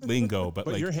lingo, but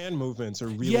like your hand movements are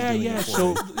really yeah, doing yeah. it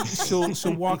for you.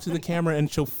 She'll walk to the camera and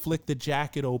she'll flick the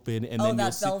jacket open, and then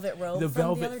that velvet robe the from the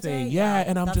velvet other thing. day? Yeah, Yeah,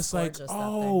 and I'm that's just like, gorgeous, that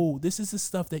oh, this is the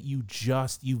stuff that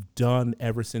you've done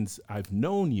ever since I've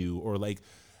known you, or like.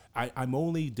 I'm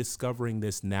only discovering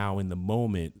this now in the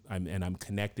moment, I'm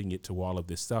connecting it to all of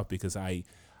this stuff, because I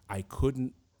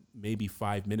couldn't maybe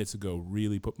 5 minutes ago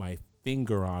really put my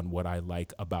finger on what I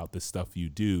like about the stuff you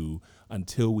do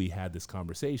until we had this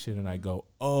conversation, and I go,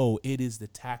 oh, it is the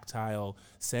tactile,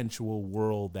 sensual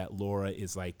world that Laura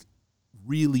is like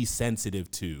really sensitive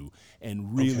to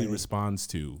and really responds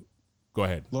to. Go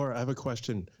ahead, Laura. I have a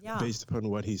question based upon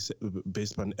what he said,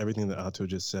 based upon everything that Otto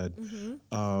just said,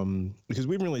 because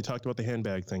we haven't really talked about the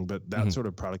handbag thing, but that sort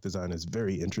of product design is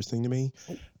very interesting to me.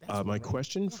 My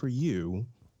question for you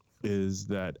is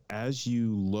that as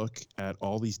you look at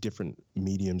all these different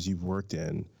mediums you've worked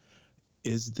in,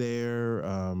 is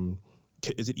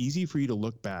it easy for you to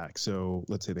look back? So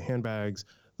let's say the handbags,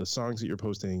 the songs that you're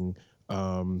posting,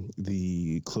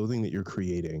 the clothing that you're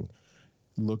creating,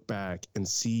 look back and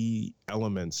see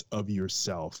elements of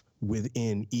yourself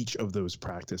within each of those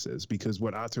practices. Because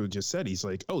what Otto just said, he's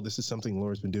like, oh, this is something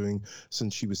Laura's been doing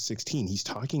since she was 16. He's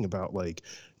talking about like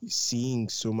seeing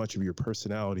so much of your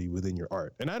personality within your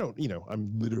art. And I don't,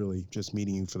 I'm literally just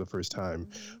meeting you for the first time,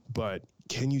 but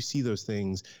can you see those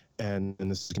things? And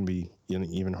this is going to be an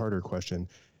even harder question.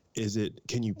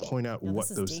 Can you point out what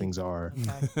those things are?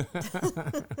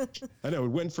 Okay. I know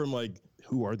it went from like,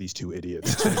 who are these two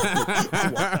idiots?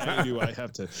 Why do I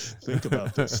have to think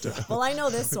about this stuff? Well, I know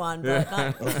this one, but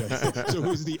not Okay. So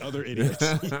who's the other idiots?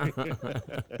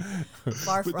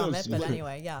 far from it. But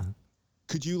anyway, yeah.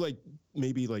 Could you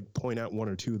maybe point out one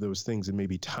or two of those things and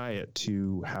maybe tie it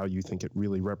to how you think it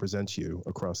really represents you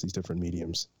across these different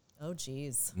mediums? Oh,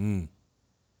 geez.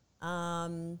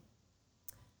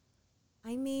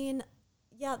 I mean,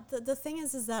 yeah, the thing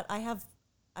is that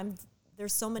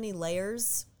there's so many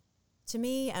layers to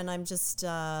me, and I'm just,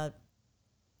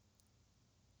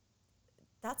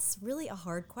 that's really a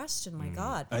hard question. My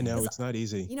God. I know, it's not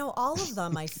easy. All of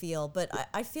them I feel, but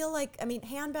I feel like,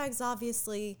 handbags,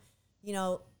 obviously,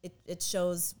 it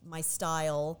shows my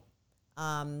style,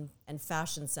 and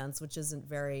fashion sense, which isn't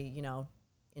very,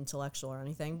 intellectual or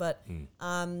anything, but,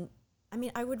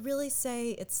 I would really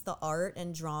say it's the art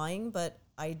and drawing, but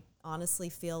I honestly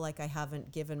feel like I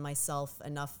haven't given myself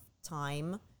enough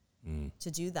time to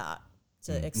do that,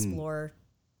 to explore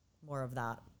more of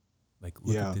that. like,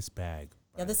 look at this bag.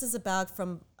 Yeah, this is a bag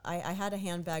from, I had a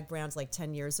handbag brand like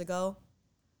 10 years ago.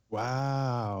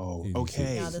 Wow.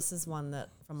 Okay. Yeah, this is one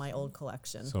from my old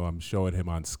collection. So I'm showing him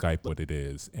on Skype what it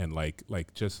is, and like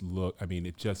just look.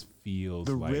 It just feels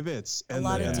The like rivets a and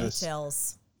lot the, of and the-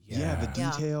 details. Yeah, the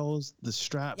Yeah. details, the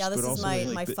straps. Yeah, this but is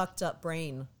also my the, fucked up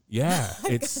brain. Yeah,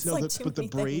 it's It's no, like the, too but the many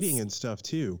braiding things. and stuff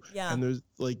too. Yeah. And there's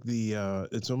like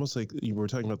it's almost like you were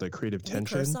talking about that creative Can we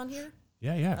tension. curse on here?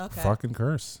 yeah. Okay. Fucking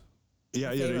curse.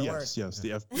 Yeah, favorite yes.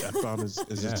 The F bomb is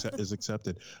is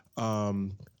accepted.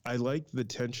 I like the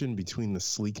tension between the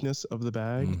sleekness of the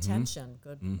bag, Tension.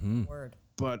 Good word.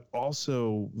 but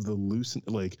also the loose,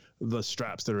 like the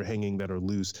straps that are hanging that are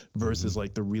loose versus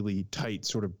like the really tight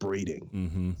sort of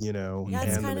braiding. Yeah,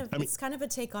 it's and kind the- of it's kind of a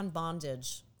take on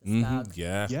bondage. This bag.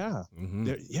 Yeah, yeah,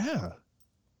 yeah.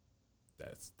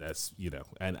 that's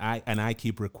and I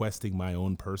keep requesting my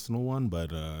own personal one,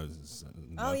 but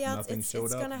nothing it's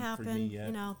showed up gonna for happen. me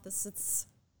yet.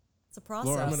 It's a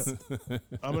Laura, process.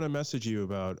 I'm gonna message you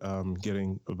about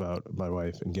getting about my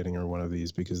wife and getting her one of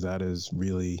these because that is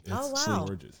really Oh, It's wow.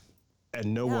 gorgeous.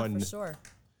 and no Yeah, one for sure.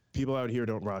 people out here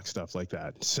don't rock stuff like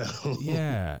that. So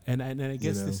Yeah, and I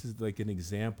guess know? this is like an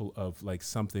example of like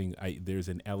something. There's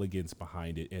an elegance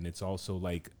behind it, and it's also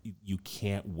like you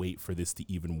can't wait for this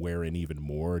to even wear in even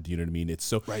more. Do you know what I mean? It's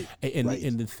so Right, And right.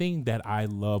 and the thing that I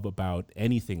love about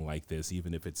anything like this,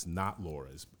 even if it's not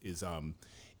Laura's,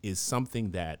 is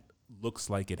something that looks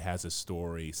like it has a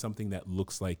story, something that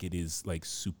looks like it is like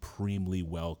supremely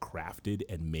well crafted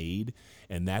and made,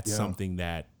 and that's Yeah. something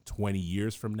that 20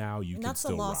 years from now you And can that's a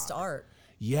still lost rock. art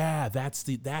Yeah,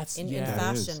 in yeah.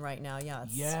 fashion right now. Yeah.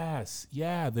 Yes,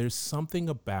 yeah. There's something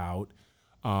about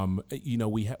You know,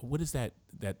 what is that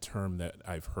term that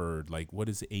I've heard? Like, what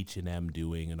is H&M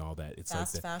doing and all that? It's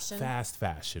Fast like fashion? Fast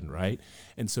fashion, right?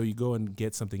 And so you go and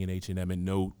get something in H&M, and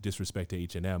no disrespect to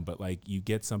H&M, but like you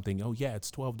get something, oh yeah, it's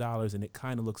 $12, and it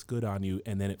kind of looks good on you,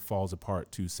 and then it falls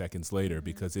apart 2 seconds later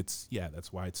because that's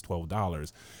why it's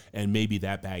 $12. And maybe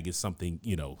that bag is something,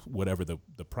 you know, whatever the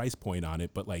price point on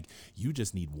it, but like you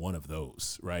just need one of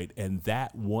those, right? And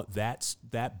that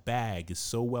bag is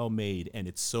so well made, and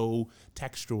it's so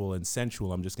textural and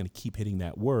sensual. I'm just going to keep hitting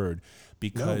that word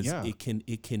because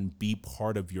it can be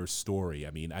part of your story.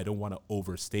 I mean, I don't want to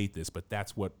overstate this, but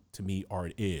that's what to me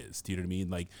art is. Do you know what I mean?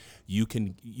 Like you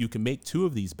can make 2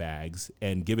 of these bags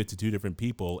and give it to 2 different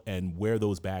people, and where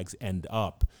those bags end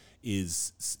up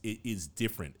is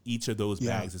different. Each of those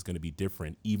bags is going to be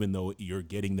different, even though you're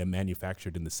getting them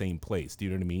manufactured in the same place. Do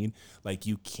you know what I mean? Like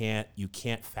you can't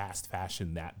fast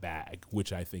fashion that bag,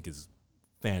 which I think is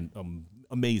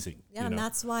amazing. Yeah, and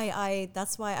that's why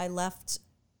I left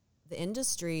the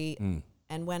industry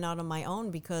and went out on my own,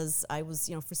 because I was,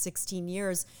 you know, for 16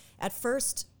 years at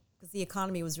first, because the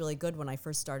economy was really good when I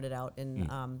first started out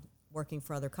in working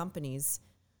for other companies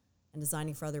and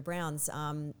designing for other brands.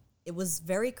 It was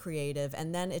very creative,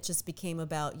 and then it just became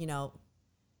about, you know,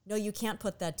 no, you can't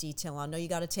put that detail on. No, you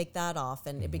got to take that off,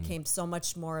 and it became so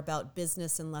much more about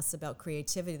business and less about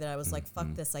creativity that I was like, fuck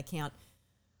this, I can't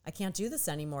do this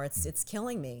anymore. It's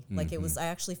killing me. Like I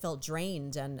actually felt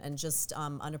drained and just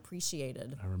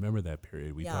unappreciated. I remember that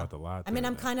period. We talked a lot. I mean,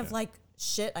 I'm kind of like,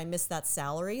 shit, I missed that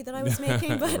salary that I was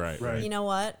making, but right. you know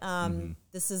what?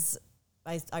 This is,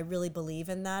 I really believe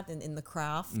in that, and in the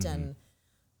craft, and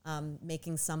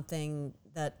making something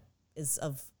that is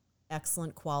of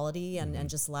excellent quality and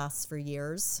just lasts for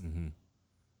years.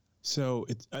 So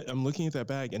I'm looking at that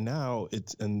bag, and now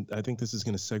and I think this is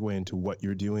going to segue into what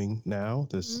you're doing now.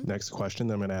 This next question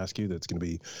that I'm going to ask you, that's going to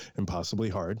be impossibly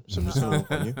hard. So I'm just going to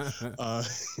warn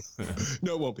you.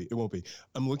 No, it won't be. It won't be.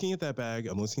 I'm looking at that bag.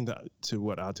 I'm listening to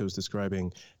what Ato is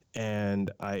describing, and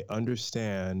I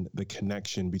understand the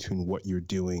connection between what you're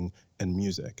doing and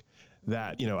music.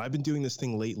 That, you know, I've been doing this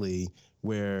thing lately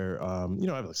where, you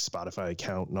know, I have a Spotify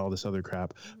account and all this other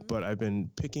crap, but I've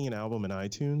been picking an album in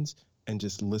iTunes and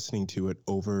just listening to it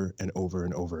over and over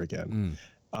and over again.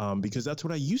 Because that's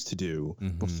what I used to do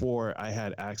before I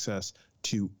had access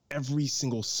to every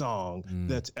single song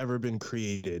that's ever been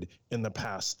created in the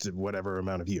past whatever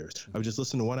amount of years. I would just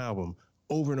listen to one album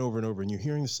over and over and over, and you're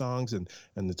hearing the songs and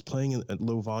it's playing at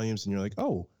low volumes, and you're like,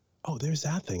 oh, there's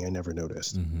that thing I never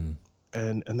noticed.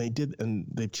 And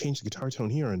they've changed the guitar tone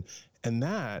here, and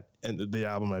the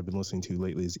album I've been listening to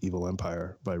lately is Evil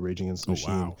Empire by Rage Against the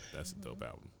Machine. Wow, that's a dope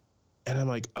album. And I'm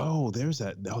like, there's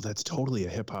that. Oh, that's totally a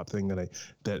hip hop thing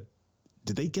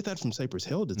did they get that from Cypress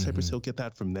Hill? Did Cypress Hill get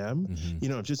that from them? You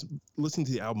know, just listening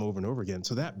to the album over and over again.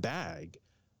 So that bag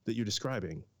that you're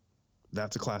describing,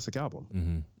 that's a classic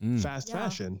album. Fast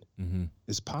fashion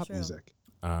is pop music.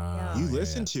 You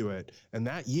listen to it, and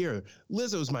that year,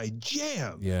 Lizzo's my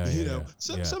jam. You know,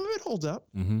 some of it holds up,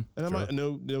 and I'm not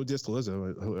no diss to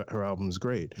Lizzo. Her album's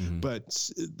great, but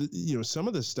you know, some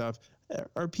of this stuff.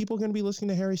 Are people going to be listening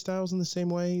to Harry Styles in the same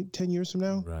way 10 years from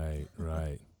now?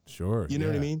 Right. Sure. You know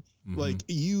what I mean? Like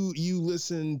you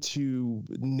listen to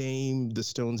Name, the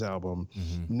Stones album,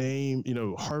 Name, you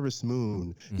know, Harvest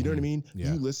Moon. You know what I mean?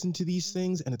 You listen to these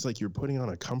things, and it's like you're putting on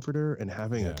a comforter and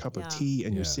having a cup of tea,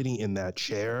 and you're sitting in that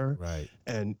chair,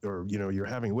 or you know, you're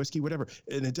having whiskey, whatever.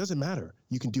 And it doesn't matter.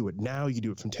 You can do it now. You can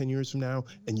do it from 10 years from now,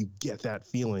 and you get that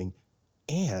feeling,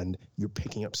 and you're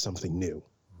picking up something new.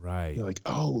 Right. You're like,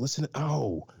 listen.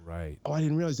 I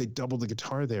didn't realize they doubled the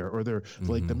guitar there, or they're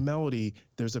like the melody.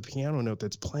 There's a piano note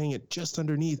that's playing it just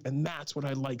underneath, and that's what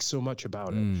I like so much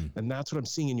about it. And that's what I'm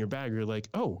seeing in your bag. You're like,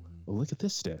 well, look at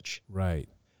this stitch. Right.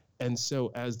 And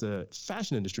so as the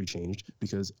fashion industry changed,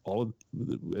 because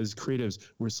as creatives,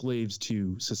 we're slaves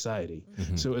to society.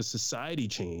 So as society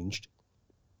changed,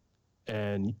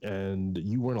 and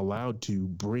you weren't allowed to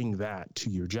bring that to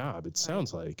your job, it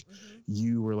sounds like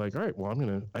you were like, all right, well,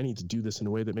 I need to do this in a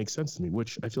way that makes sense to me,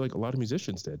 which I feel like a lot of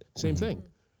musicians did. Same thing.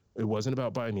 It wasn't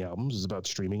about buying the albums, it was about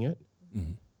streaming it.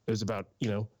 It was about, you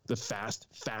know, the fast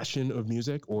fashion of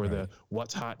music, or the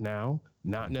what's hot now,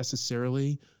 not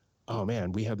necessarily, oh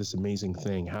man, we have this amazing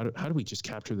thing. How do we just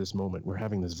capture this moment? We're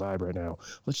having this vibe right now.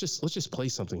 Let's just play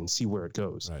something and see where it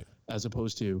goes. Right. As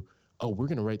opposed to, we're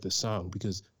going to write this song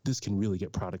because this can really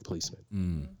get product placement.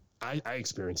 I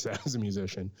experienced that as a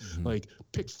musician. Like,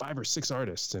 pick 5 or 6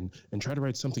 artists and try to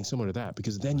write something similar to that,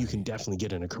 because then you can definitely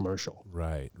get in a commercial.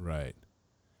 Right.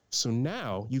 So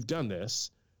now you've done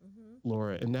this.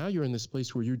 Laura, and now you're in this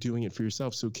place where you're doing it for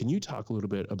yourself. So can you talk a little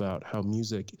bit about how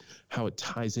music, how it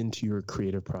ties into your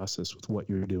creative process with what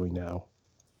you're doing now?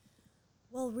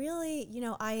 Well, really,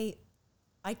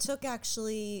 I took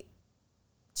actually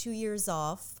 2 years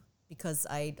off because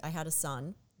I had a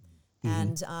son,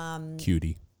 and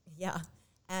Cutie. yeah,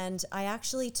 and I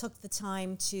actually took the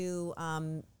time to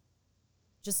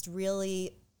just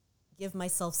really give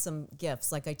myself some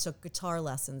gifts. Like I took guitar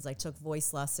lessons, I took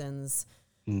voice lessons.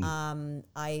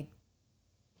 I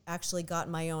actually got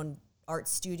my own art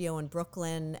studio in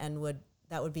Brooklyn, and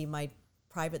that would be my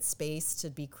private space to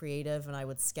be creative, and I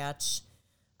would sketch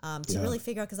to really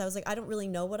figure out, because I was like, I don't really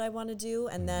know what I want to do.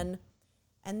 And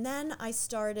then I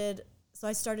started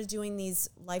doing these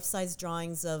life-size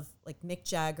drawings of like Mick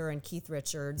Jagger and Keith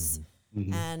Richards.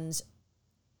 And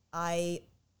I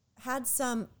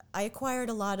acquired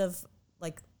a lot of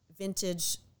like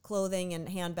vintage clothing and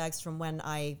handbags from when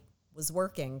I was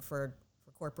working for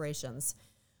corporations,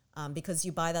 because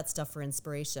you buy that stuff for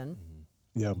inspiration.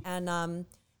 Yeah.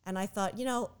 And I thought,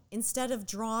 instead of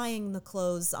drawing the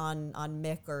clothes on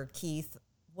Mick or Keith,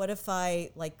 what if I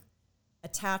like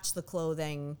attach the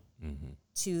clothing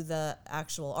to the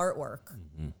actual artwork?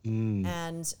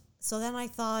 And so then I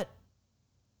thought,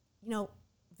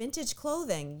 vintage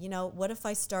clothing, what if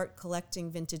I start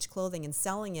collecting vintage clothing and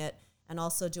selling it, and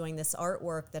also doing this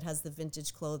artwork that has the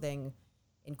vintage clothing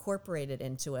incorporated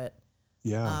into it?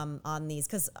 On these,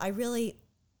 because I really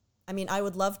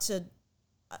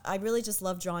just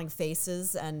love drawing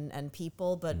faces and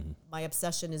people, but my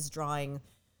obsession is drawing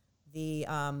the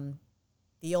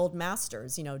old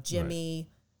masters, Jimmy,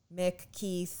 Mick,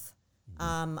 Keith.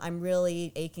 I'm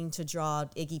really aching to draw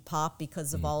Iggy Pop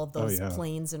because of all of those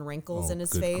planes and wrinkles in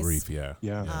his good face. Grief, yeah.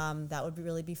 That would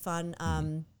really be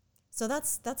fun. So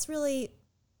that's really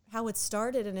how it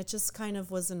started, and it just kind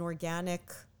of was an organic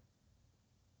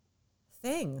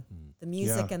thing. The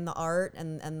music and the art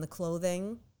and the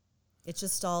clothing. It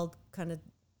just all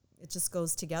it just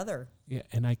goes together. Yeah,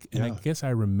 and I guess I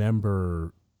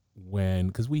remember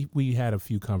because we had a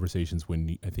few conversations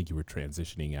when I think you were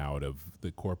transitioning out of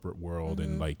the corporate world,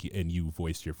 and you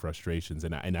voiced your frustrations,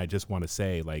 and I just want to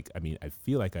say, I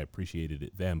feel like I appreciated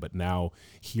it then, but now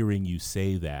hearing you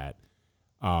say that,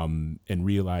 and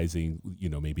realizing,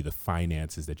 maybe the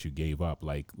finances that you gave up,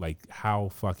 like how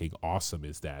fucking awesome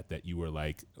is that you were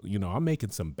like, I'm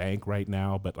making some bank right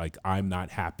now, but like I'm not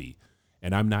happy.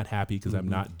 And I'm not happy because I'm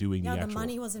not doing the actual. The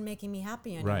money wasn't making me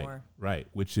happy anymore. Right,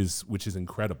 which is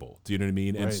incredible. Do you know what I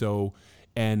mean? Right. And so,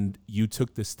 and you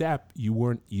took the step.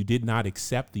 You did not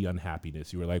accept the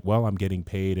unhappiness. You were like, well, I'm getting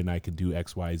paid and I can do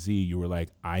X, Y, Z. You were like,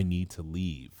 I need to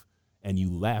leave. And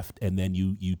you left, and then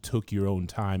you took your own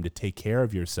time to take care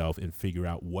of yourself and figure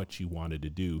out what you wanted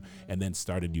to do, and then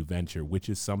start a new venture, which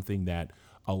is something that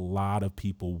a lot of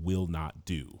people will not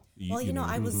do.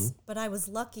 I was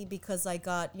lucky because I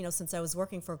got, since I was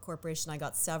working for a corporation, I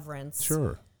got severance.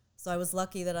 Sure. So I was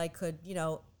lucky that I could,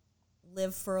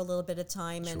 live for a little bit of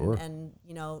time and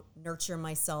nurture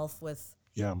myself with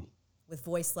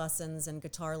voice lessons and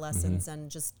guitar lessons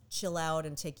and just chill out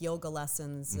and take yoga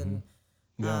lessons and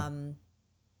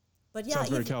but yeah, sounds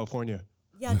very California.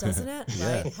 Yeah, doesn't it?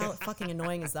 Right? How fucking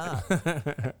annoying is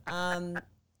that?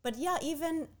 But yeah,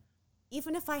 even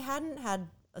if I hadn't had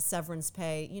a severance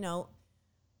pay,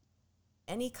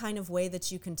 any kind of way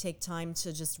that you can take time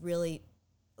to just really,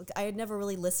 I had never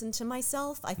really listened to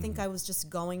myself. I think I was just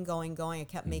going. I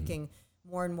kept making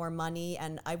more and more money,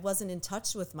 and I wasn't in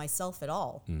touch with myself at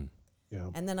all. Yeah.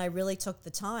 And then I really took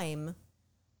the time,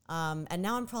 and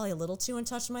now I'm probably a little too in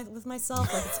touch with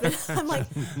myself. Like I'm like,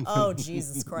 oh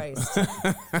Jesus Christ.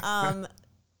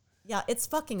 Yeah, it's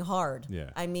fucking hard.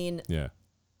 Yeah. I mean,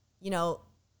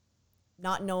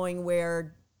 not knowing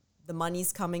where the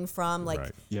money's coming from.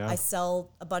 Like I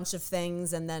sell a bunch of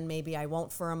things and then maybe I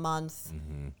won't for a month.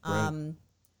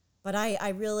 But I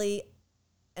really,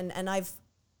 and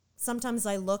sometimes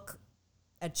I look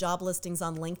at job listings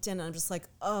on LinkedIn and I'm just like,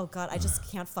 oh God, I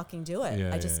just can't fucking do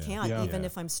it. I just can't, even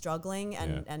if I'm struggling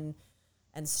and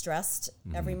stressed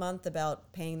every month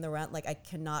about paying the rent. Like I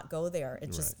cannot go there.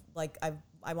 It's just like,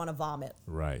 I want to vomit.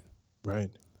 Right.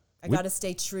 I got to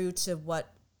stay true to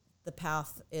what the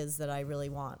path is that I really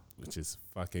want, which is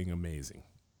fucking amazing.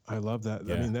 I love that.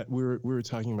 I mean, that we were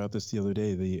talking about this the other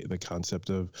day, the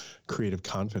concept of creative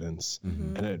confidence,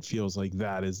 and it feels like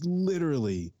that is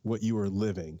literally what you are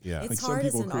living. Yeah, it's hard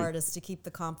as an artist to keep the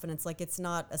confidence. Like it's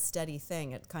not a steady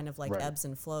thing. It kind of like ebbs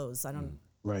and flows. I don't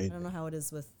know how it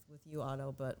is with you,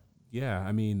 Otto, but yeah,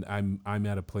 I mean, I'm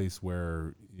at a place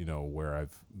where where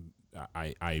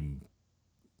I'm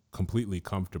completely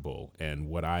comfortable, and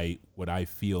what I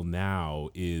feel now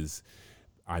is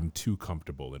I'm too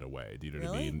comfortable in a way. Do you know what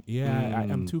I Really? mean? Yeah,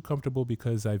 I'm too comfortable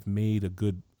because I've made a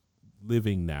good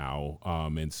living now,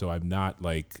 and so I'm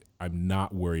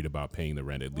not worried about paying the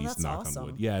rent. At least that's knock on awesome.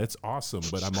 wood. Yeah, it's awesome,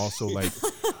 but I'm also like.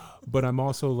 But I'm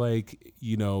also like,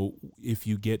 you know, if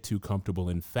you get too comfortable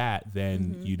in fat,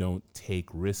 then you don't take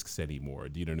risks anymore.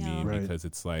 Do you know what I Yeah. mean? Right. Because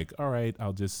it's like, all right,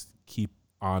 I'll just keep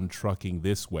on trucking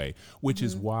this way, which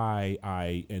is why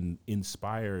I am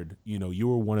inspired. You know, you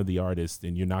were one of the artists,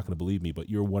 and you're not going to believe me, but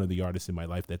you're one of the artists in my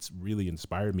life that's really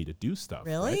inspired me to do stuff.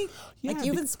 Really? Right? Yeah, Like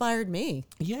you've inspired me.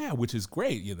 yeah, which is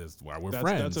great. Yeah, that's why we're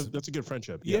friends. That's a good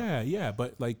friendship. Yeah.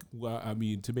 But like, well, I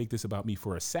mean, to make this about me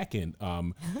for a second,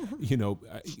 you know,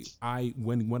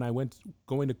 when I went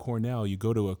going to Cornell, you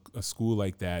go to a school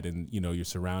like that, and you know, you're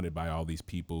surrounded by all these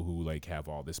people who like have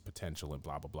all this potential and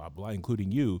blah blah blah blah,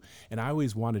 including you. And I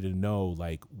always wanted to know,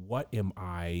 like, what am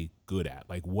I good at?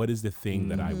 Like, what is the thing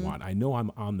that I want? I know I'm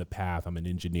on the path. I'm an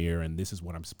engineer, and this is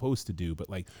what I'm supposed to do. But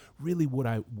like, really, what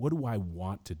do I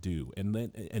want to do?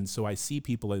 And so I see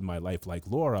people in my life like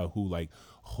Laura who like,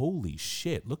 holy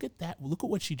shit, look at that. Look at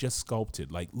what she just sculpted.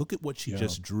 Like, look at what she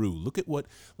just drew. Look at what,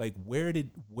 like, where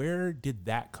did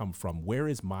that come from? Where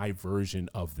is my version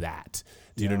of that?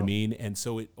 Do you know what I mean? And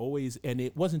so it always, and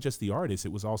it wasn't just the artist,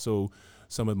 it was also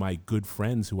some of my good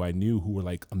friends who I knew who were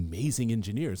like amazing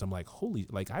engineers. I'm like, holy,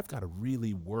 like I've got to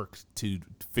really work to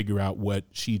figure out what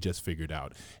she just figured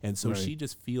out. And so she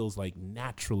just feels like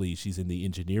naturally she's in the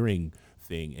engineering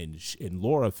thing, and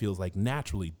Laura feels like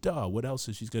naturally, duh, what else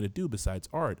is she going to do besides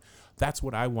art? That's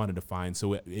what I wanted to find.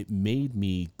 So it made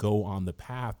me go on the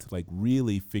path to like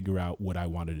really figure out what I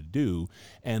wanted to do.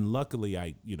 And luckily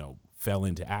I, you know, fell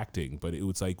into acting, but it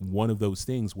was like one of those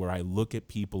things where I look at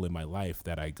people in my life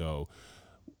that I go,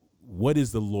 what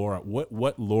is the Laura,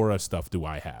 what Laura stuff do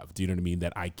I have? Do you know what I mean?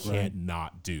 That I can't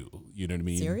not do. You know what I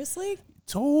mean? Seriously?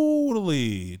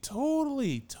 Totally.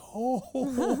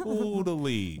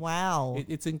 Wow.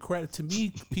 It's incredible to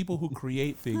me. People who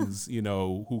create things, you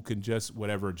know, who can just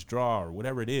whatever it's draw or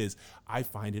whatever it is, I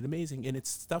find it amazing, and it's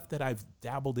stuff that I've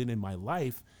dabbled in my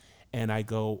life. And I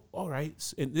go, all right,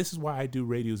 and this is why I do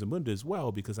Radio Zamunda as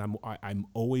well, because I'm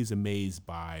always amazed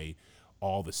by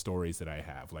all the stories that I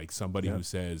have. Like somebody who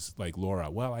says, like, Laura,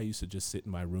 well, I used to just sit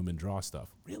in my room and draw stuff.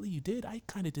 Really, you did? I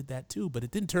kind of did that too, but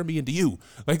it didn't turn me into you.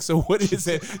 Like, so what is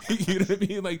it? You know what I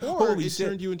mean? Like, Or holy it shit.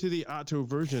 turned you into the Otto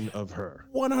version of her.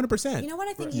 100%. You know what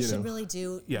I think you should really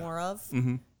do Yeah. more of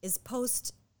is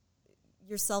post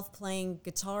yourself playing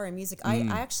guitar and music. I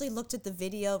actually looked at the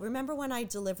video. Remember when I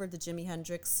delivered the Jimi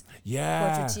Hendrix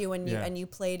portrait to you, and you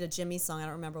played a Jimmy song? I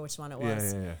don't remember which one it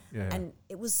was. Yeah. And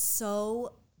it was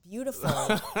so beautiful.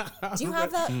 Do you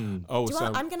have that? Oh, Do you so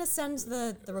want, I'm going to send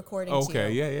the recording to you.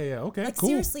 okay, yeah. Okay, Like cool.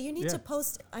 seriously, you need Yeah. to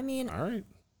post. I mean, All right.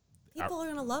 people are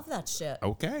going to love that shit.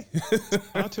 Okay.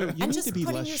 Otto, you And need just to be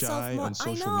putting less yourself shy more. on I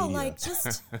social know, media. like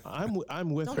just I'm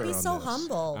with don't her be on so this.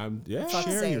 humble. Yeah. fuck's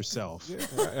Share sake. yourself.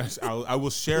 I will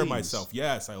share Please. myself.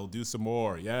 Yes, I will do some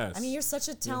more. Yes. I mean, you're such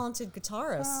a talented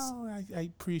guitarist. Oh, I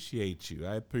appreciate you.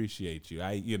 I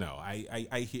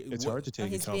hear. It's hard to Oh, take a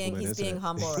he's compliment, he's isn't being it?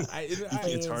 humble.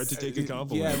 It's hard to take a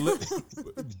compliment. Yeah, look,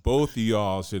 both of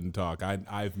y'all shouldn't talk.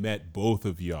 I've met both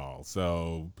of y'all,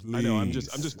 so please. I know. I'm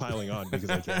just piling on because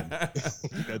I can.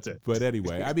 That's it. But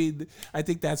anyway, I mean, I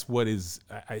think that's what is.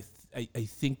 I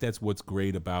think that's what's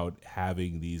great about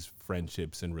having these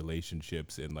friendships and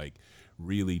relationships and like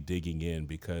really digging in,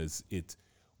 because it's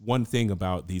one thing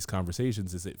about these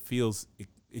conversations is it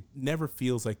never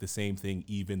feels like the same thing,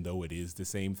 even though it is the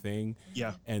same thing.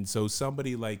 Yeah. And so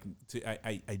somebody like,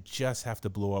 I just have to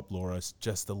blow up Laura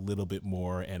just a little bit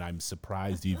more, and I'm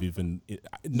surprised you've even,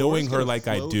 knowing Laura's her gonna like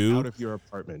I float do. out of your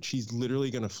apartment. She's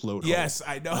literally going to float. Yes,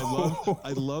 home. I know.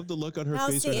 I love the look on her Now,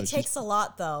 face. see, right now. it takes a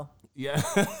lot though, Yeah.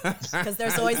 because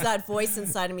there's always that voice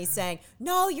inside of me saying,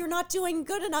 "No, you're not doing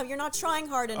good enough. You're not trying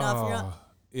hard enough. You're not."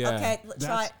 Yeah. Okay,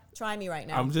 That's- try me right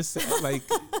now. I'm just saying, like,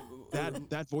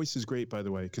 that voice is great, by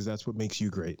the way, because that's what makes you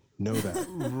great. Know that.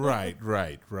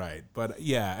 right. But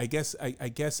yeah, I guess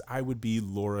I would be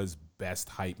Laura's best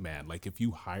hype man. Like if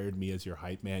you hired me as your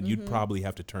hype man, you'd probably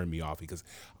have to turn me off, because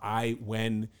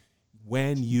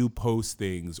when you post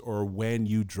things or when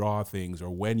you draw things or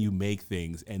when you make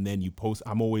things and then you post,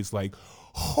 I'm always like,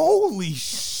 holy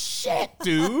shit,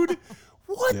 dude.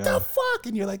 What Yeah. the fuck?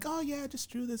 And you're like, oh yeah, I just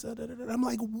drew this. I'm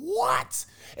like, what?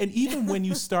 And even when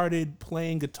you started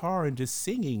playing guitar and just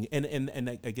singing, and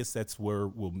I guess that's where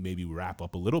we'll maybe wrap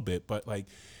up a little bit, but like,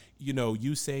 you know,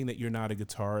 you saying that you're not a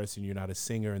guitarist and you're not a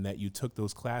singer and that you took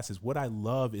those classes. What I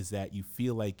love is that you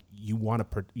feel like you want to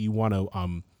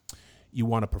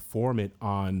perform it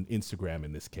on Instagram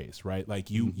in this case, right? Like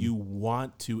you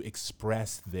want to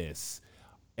express this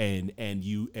and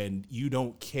you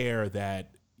don't care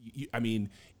that. I mean,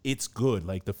 it's good.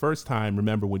 Like the first time,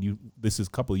 remember when this is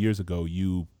a couple of years ago,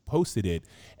 you posted it,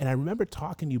 and I remember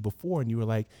talking to you before, and you were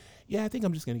like, yeah, I think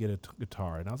I'm just going to get a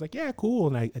guitar. And I was like, yeah, cool.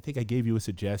 And I think I gave you a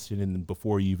suggestion, and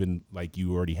before you even, like,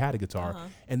 you already had a guitar.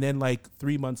 And then like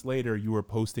 3 months later, you were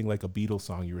posting like a Beatles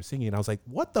song you were singing, and I was like,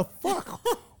 what the fuck?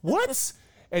 What?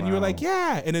 And you were like,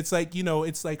 yeah. And it's like,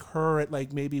 it's like her at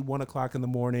like maybe 1 o'clock in the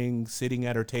morning sitting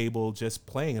at her table just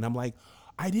playing. And I'm like,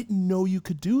 I didn't know you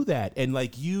could do that. And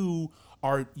like you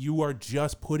are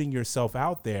just putting yourself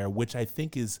out there, which I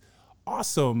think is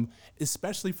awesome,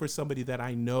 especially for somebody that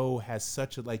I know has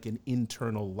such an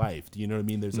internal life. Do you know what I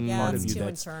mean? There's a part of you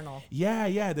that's internal.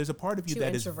 Yeah. There's a part of you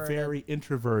that introverted. is very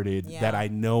introverted that I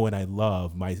know and I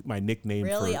love. My nickname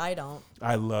I don't.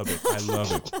 I love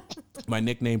it. My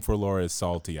nickname for Laura is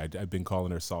Salty. I've been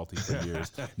calling her Salty for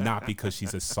years, not because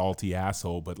she's a salty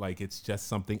asshole, but like it's just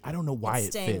something. I don't know why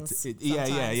it fits.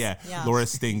 Yeah. Laura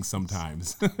stings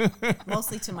sometimes.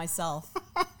 Mostly to myself.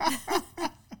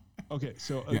 Okay,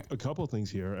 so a couple things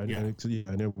here. I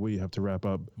know we have to wrap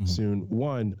up soon.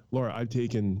 One, Laura, I've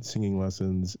taken singing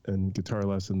lessons and guitar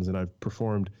lessons, and I've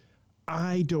performed.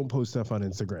 I don't post stuff on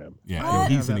Instagram. Yeah, I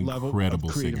don't he's have an that level incredible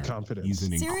of creative singer. confidence. He's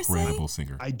an Seriously? incredible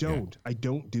singer. I don't. I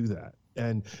don't do that.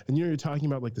 And you're talking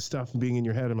about like the stuff being in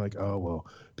your head. I'm like, oh well,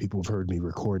 people have heard me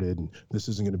recorded, and this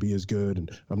isn't going to be as good,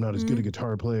 and I'm not as good a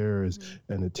guitar player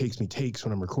and it takes me takes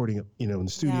when I'm recording it, in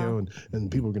the studio,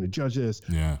 and people are going to judge this.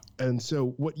 Yeah. And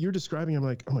so what you're describing, I'm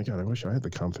like, oh my god, I wish I had the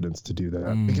confidence to do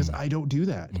that because I don't do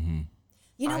that.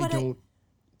 You know what?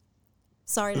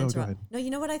 Sorry to go interrupt. ahead. No, you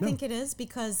know what I think it is,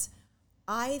 because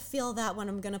I feel that when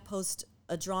I'm going to post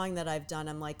a drawing that I've done,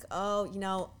 I'm like,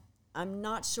 oh, I'm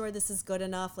not sure this is good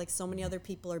enough. Like so many other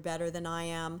people are better than I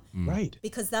am. Right.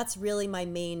 Because that's really my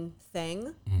main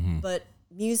thing. But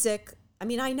music, I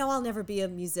mean, I know I'll never be a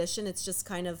musician. It's just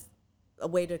kind of a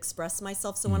way to express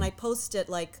myself. So when I post it,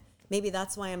 like maybe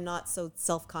that's why I'm not so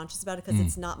self-conscious about it, because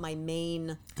it's not my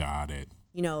main. Got it.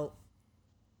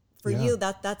 For you,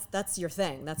 that's your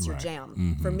thing. That's your Right.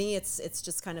 jam. For me, it's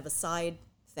just kind of a side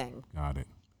thing. Got it.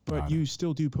 But you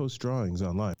still do post drawings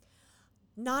online.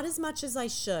 Not as much as I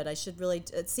should. I should really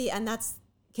see, and that's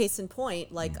case in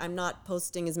point. Like I'm not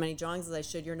posting as many drawings as I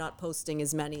should. You're not posting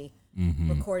as many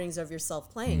recordings of yourself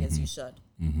playing as you should.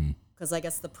 Because I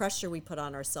guess the pressure we put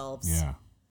on ourselves. Yeah.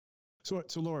 So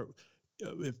Laura,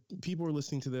 if people are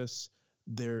listening to this,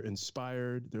 they're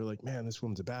inspired. They're like, man, this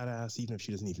woman's a badass, even if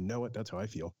she doesn't even know it. That's how I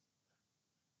feel.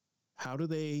 How do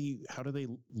they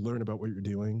learn about what you're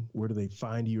doing? Where do they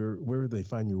find your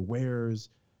wares?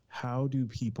 How do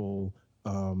people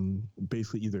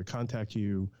basically either contact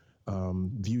you,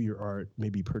 view your art,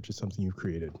 maybe purchase something you've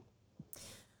created?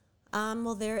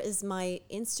 Well, there is my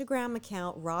Instagram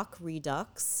account, Rock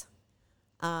Redux.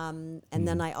 And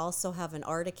then I also have an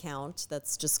art account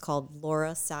that's just called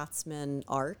Laura Satzman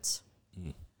Art.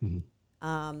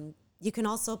 You can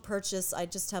also purchase, I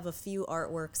just have a few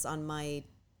artworks on my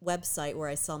website where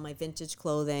I sell my vintage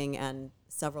clothing and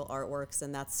several artworks,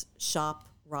 and that's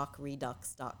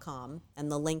shoprockredux.com.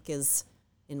 And the link is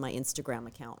in my Instagram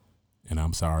account. And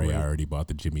I'm sorry, I already bought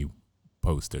the Jimmy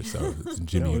poster, so it's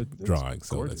Jimmy drawing,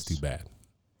 so gorgeous. that's too bad.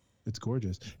 It's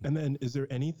gorgeous. And then is there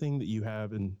anything that you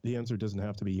have, and the answer doesn't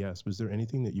have to be yes, but is there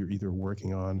anything that you're either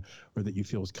working on or that you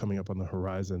feel is coming up on the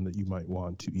horizon that you might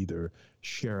want to either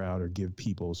share out or give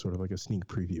people sort of like a sneak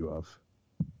preview of?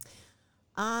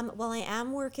 Well, I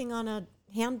am working on a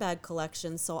handbag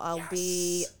collection, so I'll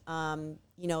be,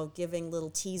 giving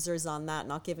little teasers on that,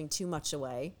 not giving too much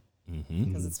away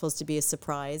because it's supposed to be a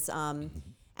surprise. And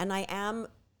I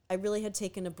really had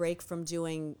taken a break from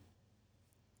doing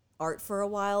art for a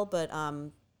while, but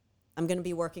I'm going to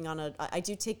be working on I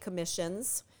do take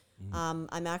commissions.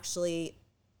 I'm actually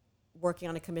working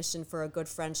on a commission for a good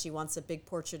friend. She wants a big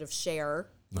portrait of Cher.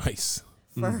 Nice.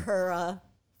 For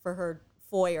her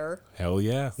foyer. Hell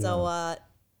yeah. So,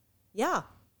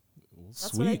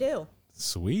 that's Sweet. what I do.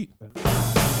 Sweet.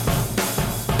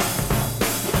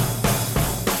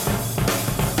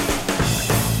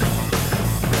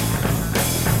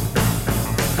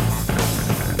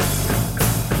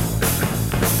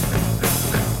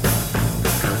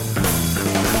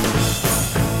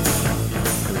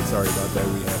 Sorry about that.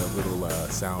 We had a little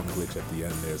sound glitch at the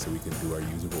end there, so we can do our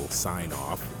usual sign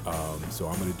off. So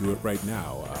I'm going to do it right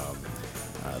now.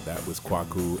 That was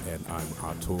Kwaku, and I'm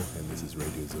Ato, and this is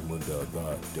Radio Zamunda,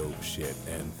 the dope shit.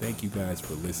 And thank you guys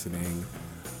for listening.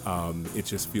 It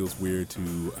just feels weird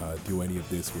to do any of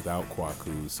this without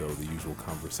Kwaku, so the usual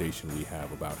conversation we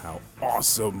have about how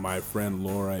awesome my friend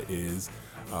Laura is,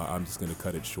 I'm just going to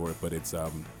cut it short, but it's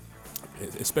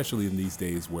especially in these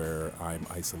days where I'm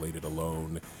isolated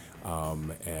alone,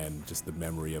 and just the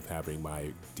memory of having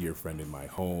my dear friend in my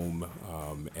home,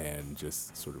 and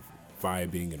just sort of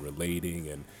vibing and relating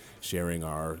and sharing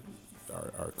our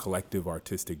collective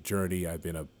artistic journey. I've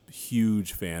been a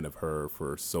huge fan of her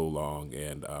for so long,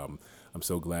 and I'm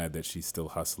so glad that she's still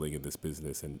hustling in this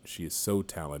business, and she is so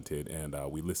talented. And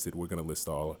we're going to list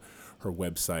all her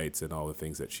websites and all the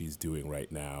things that she's doing right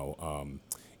now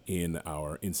in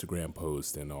our Instagram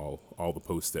post and all the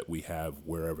posts that we have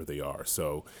wherever they are.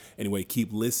 So anyway,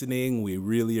 keep listening. We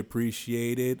really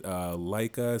appreciate it.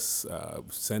 Like us,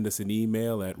 send us an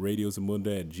email at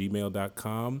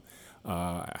radiozamunda@gmail.com.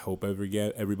 I hope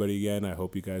everybody again, I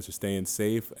hope you guys are staying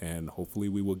safe, and hopefully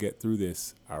we will get through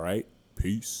this. All right.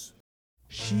 Peace.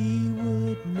 She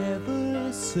would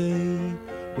never say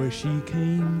where she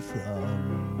came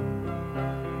from.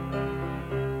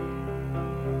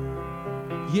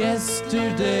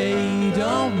 Yesterday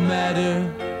don't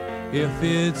matter if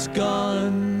it's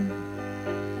gone.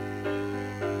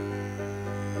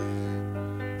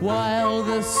 While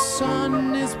the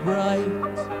sun is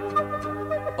bright,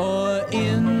 or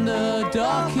in the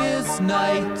darkest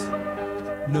night,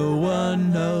 no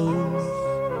one knows.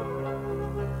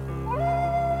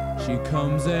 She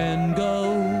comes and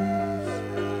goes.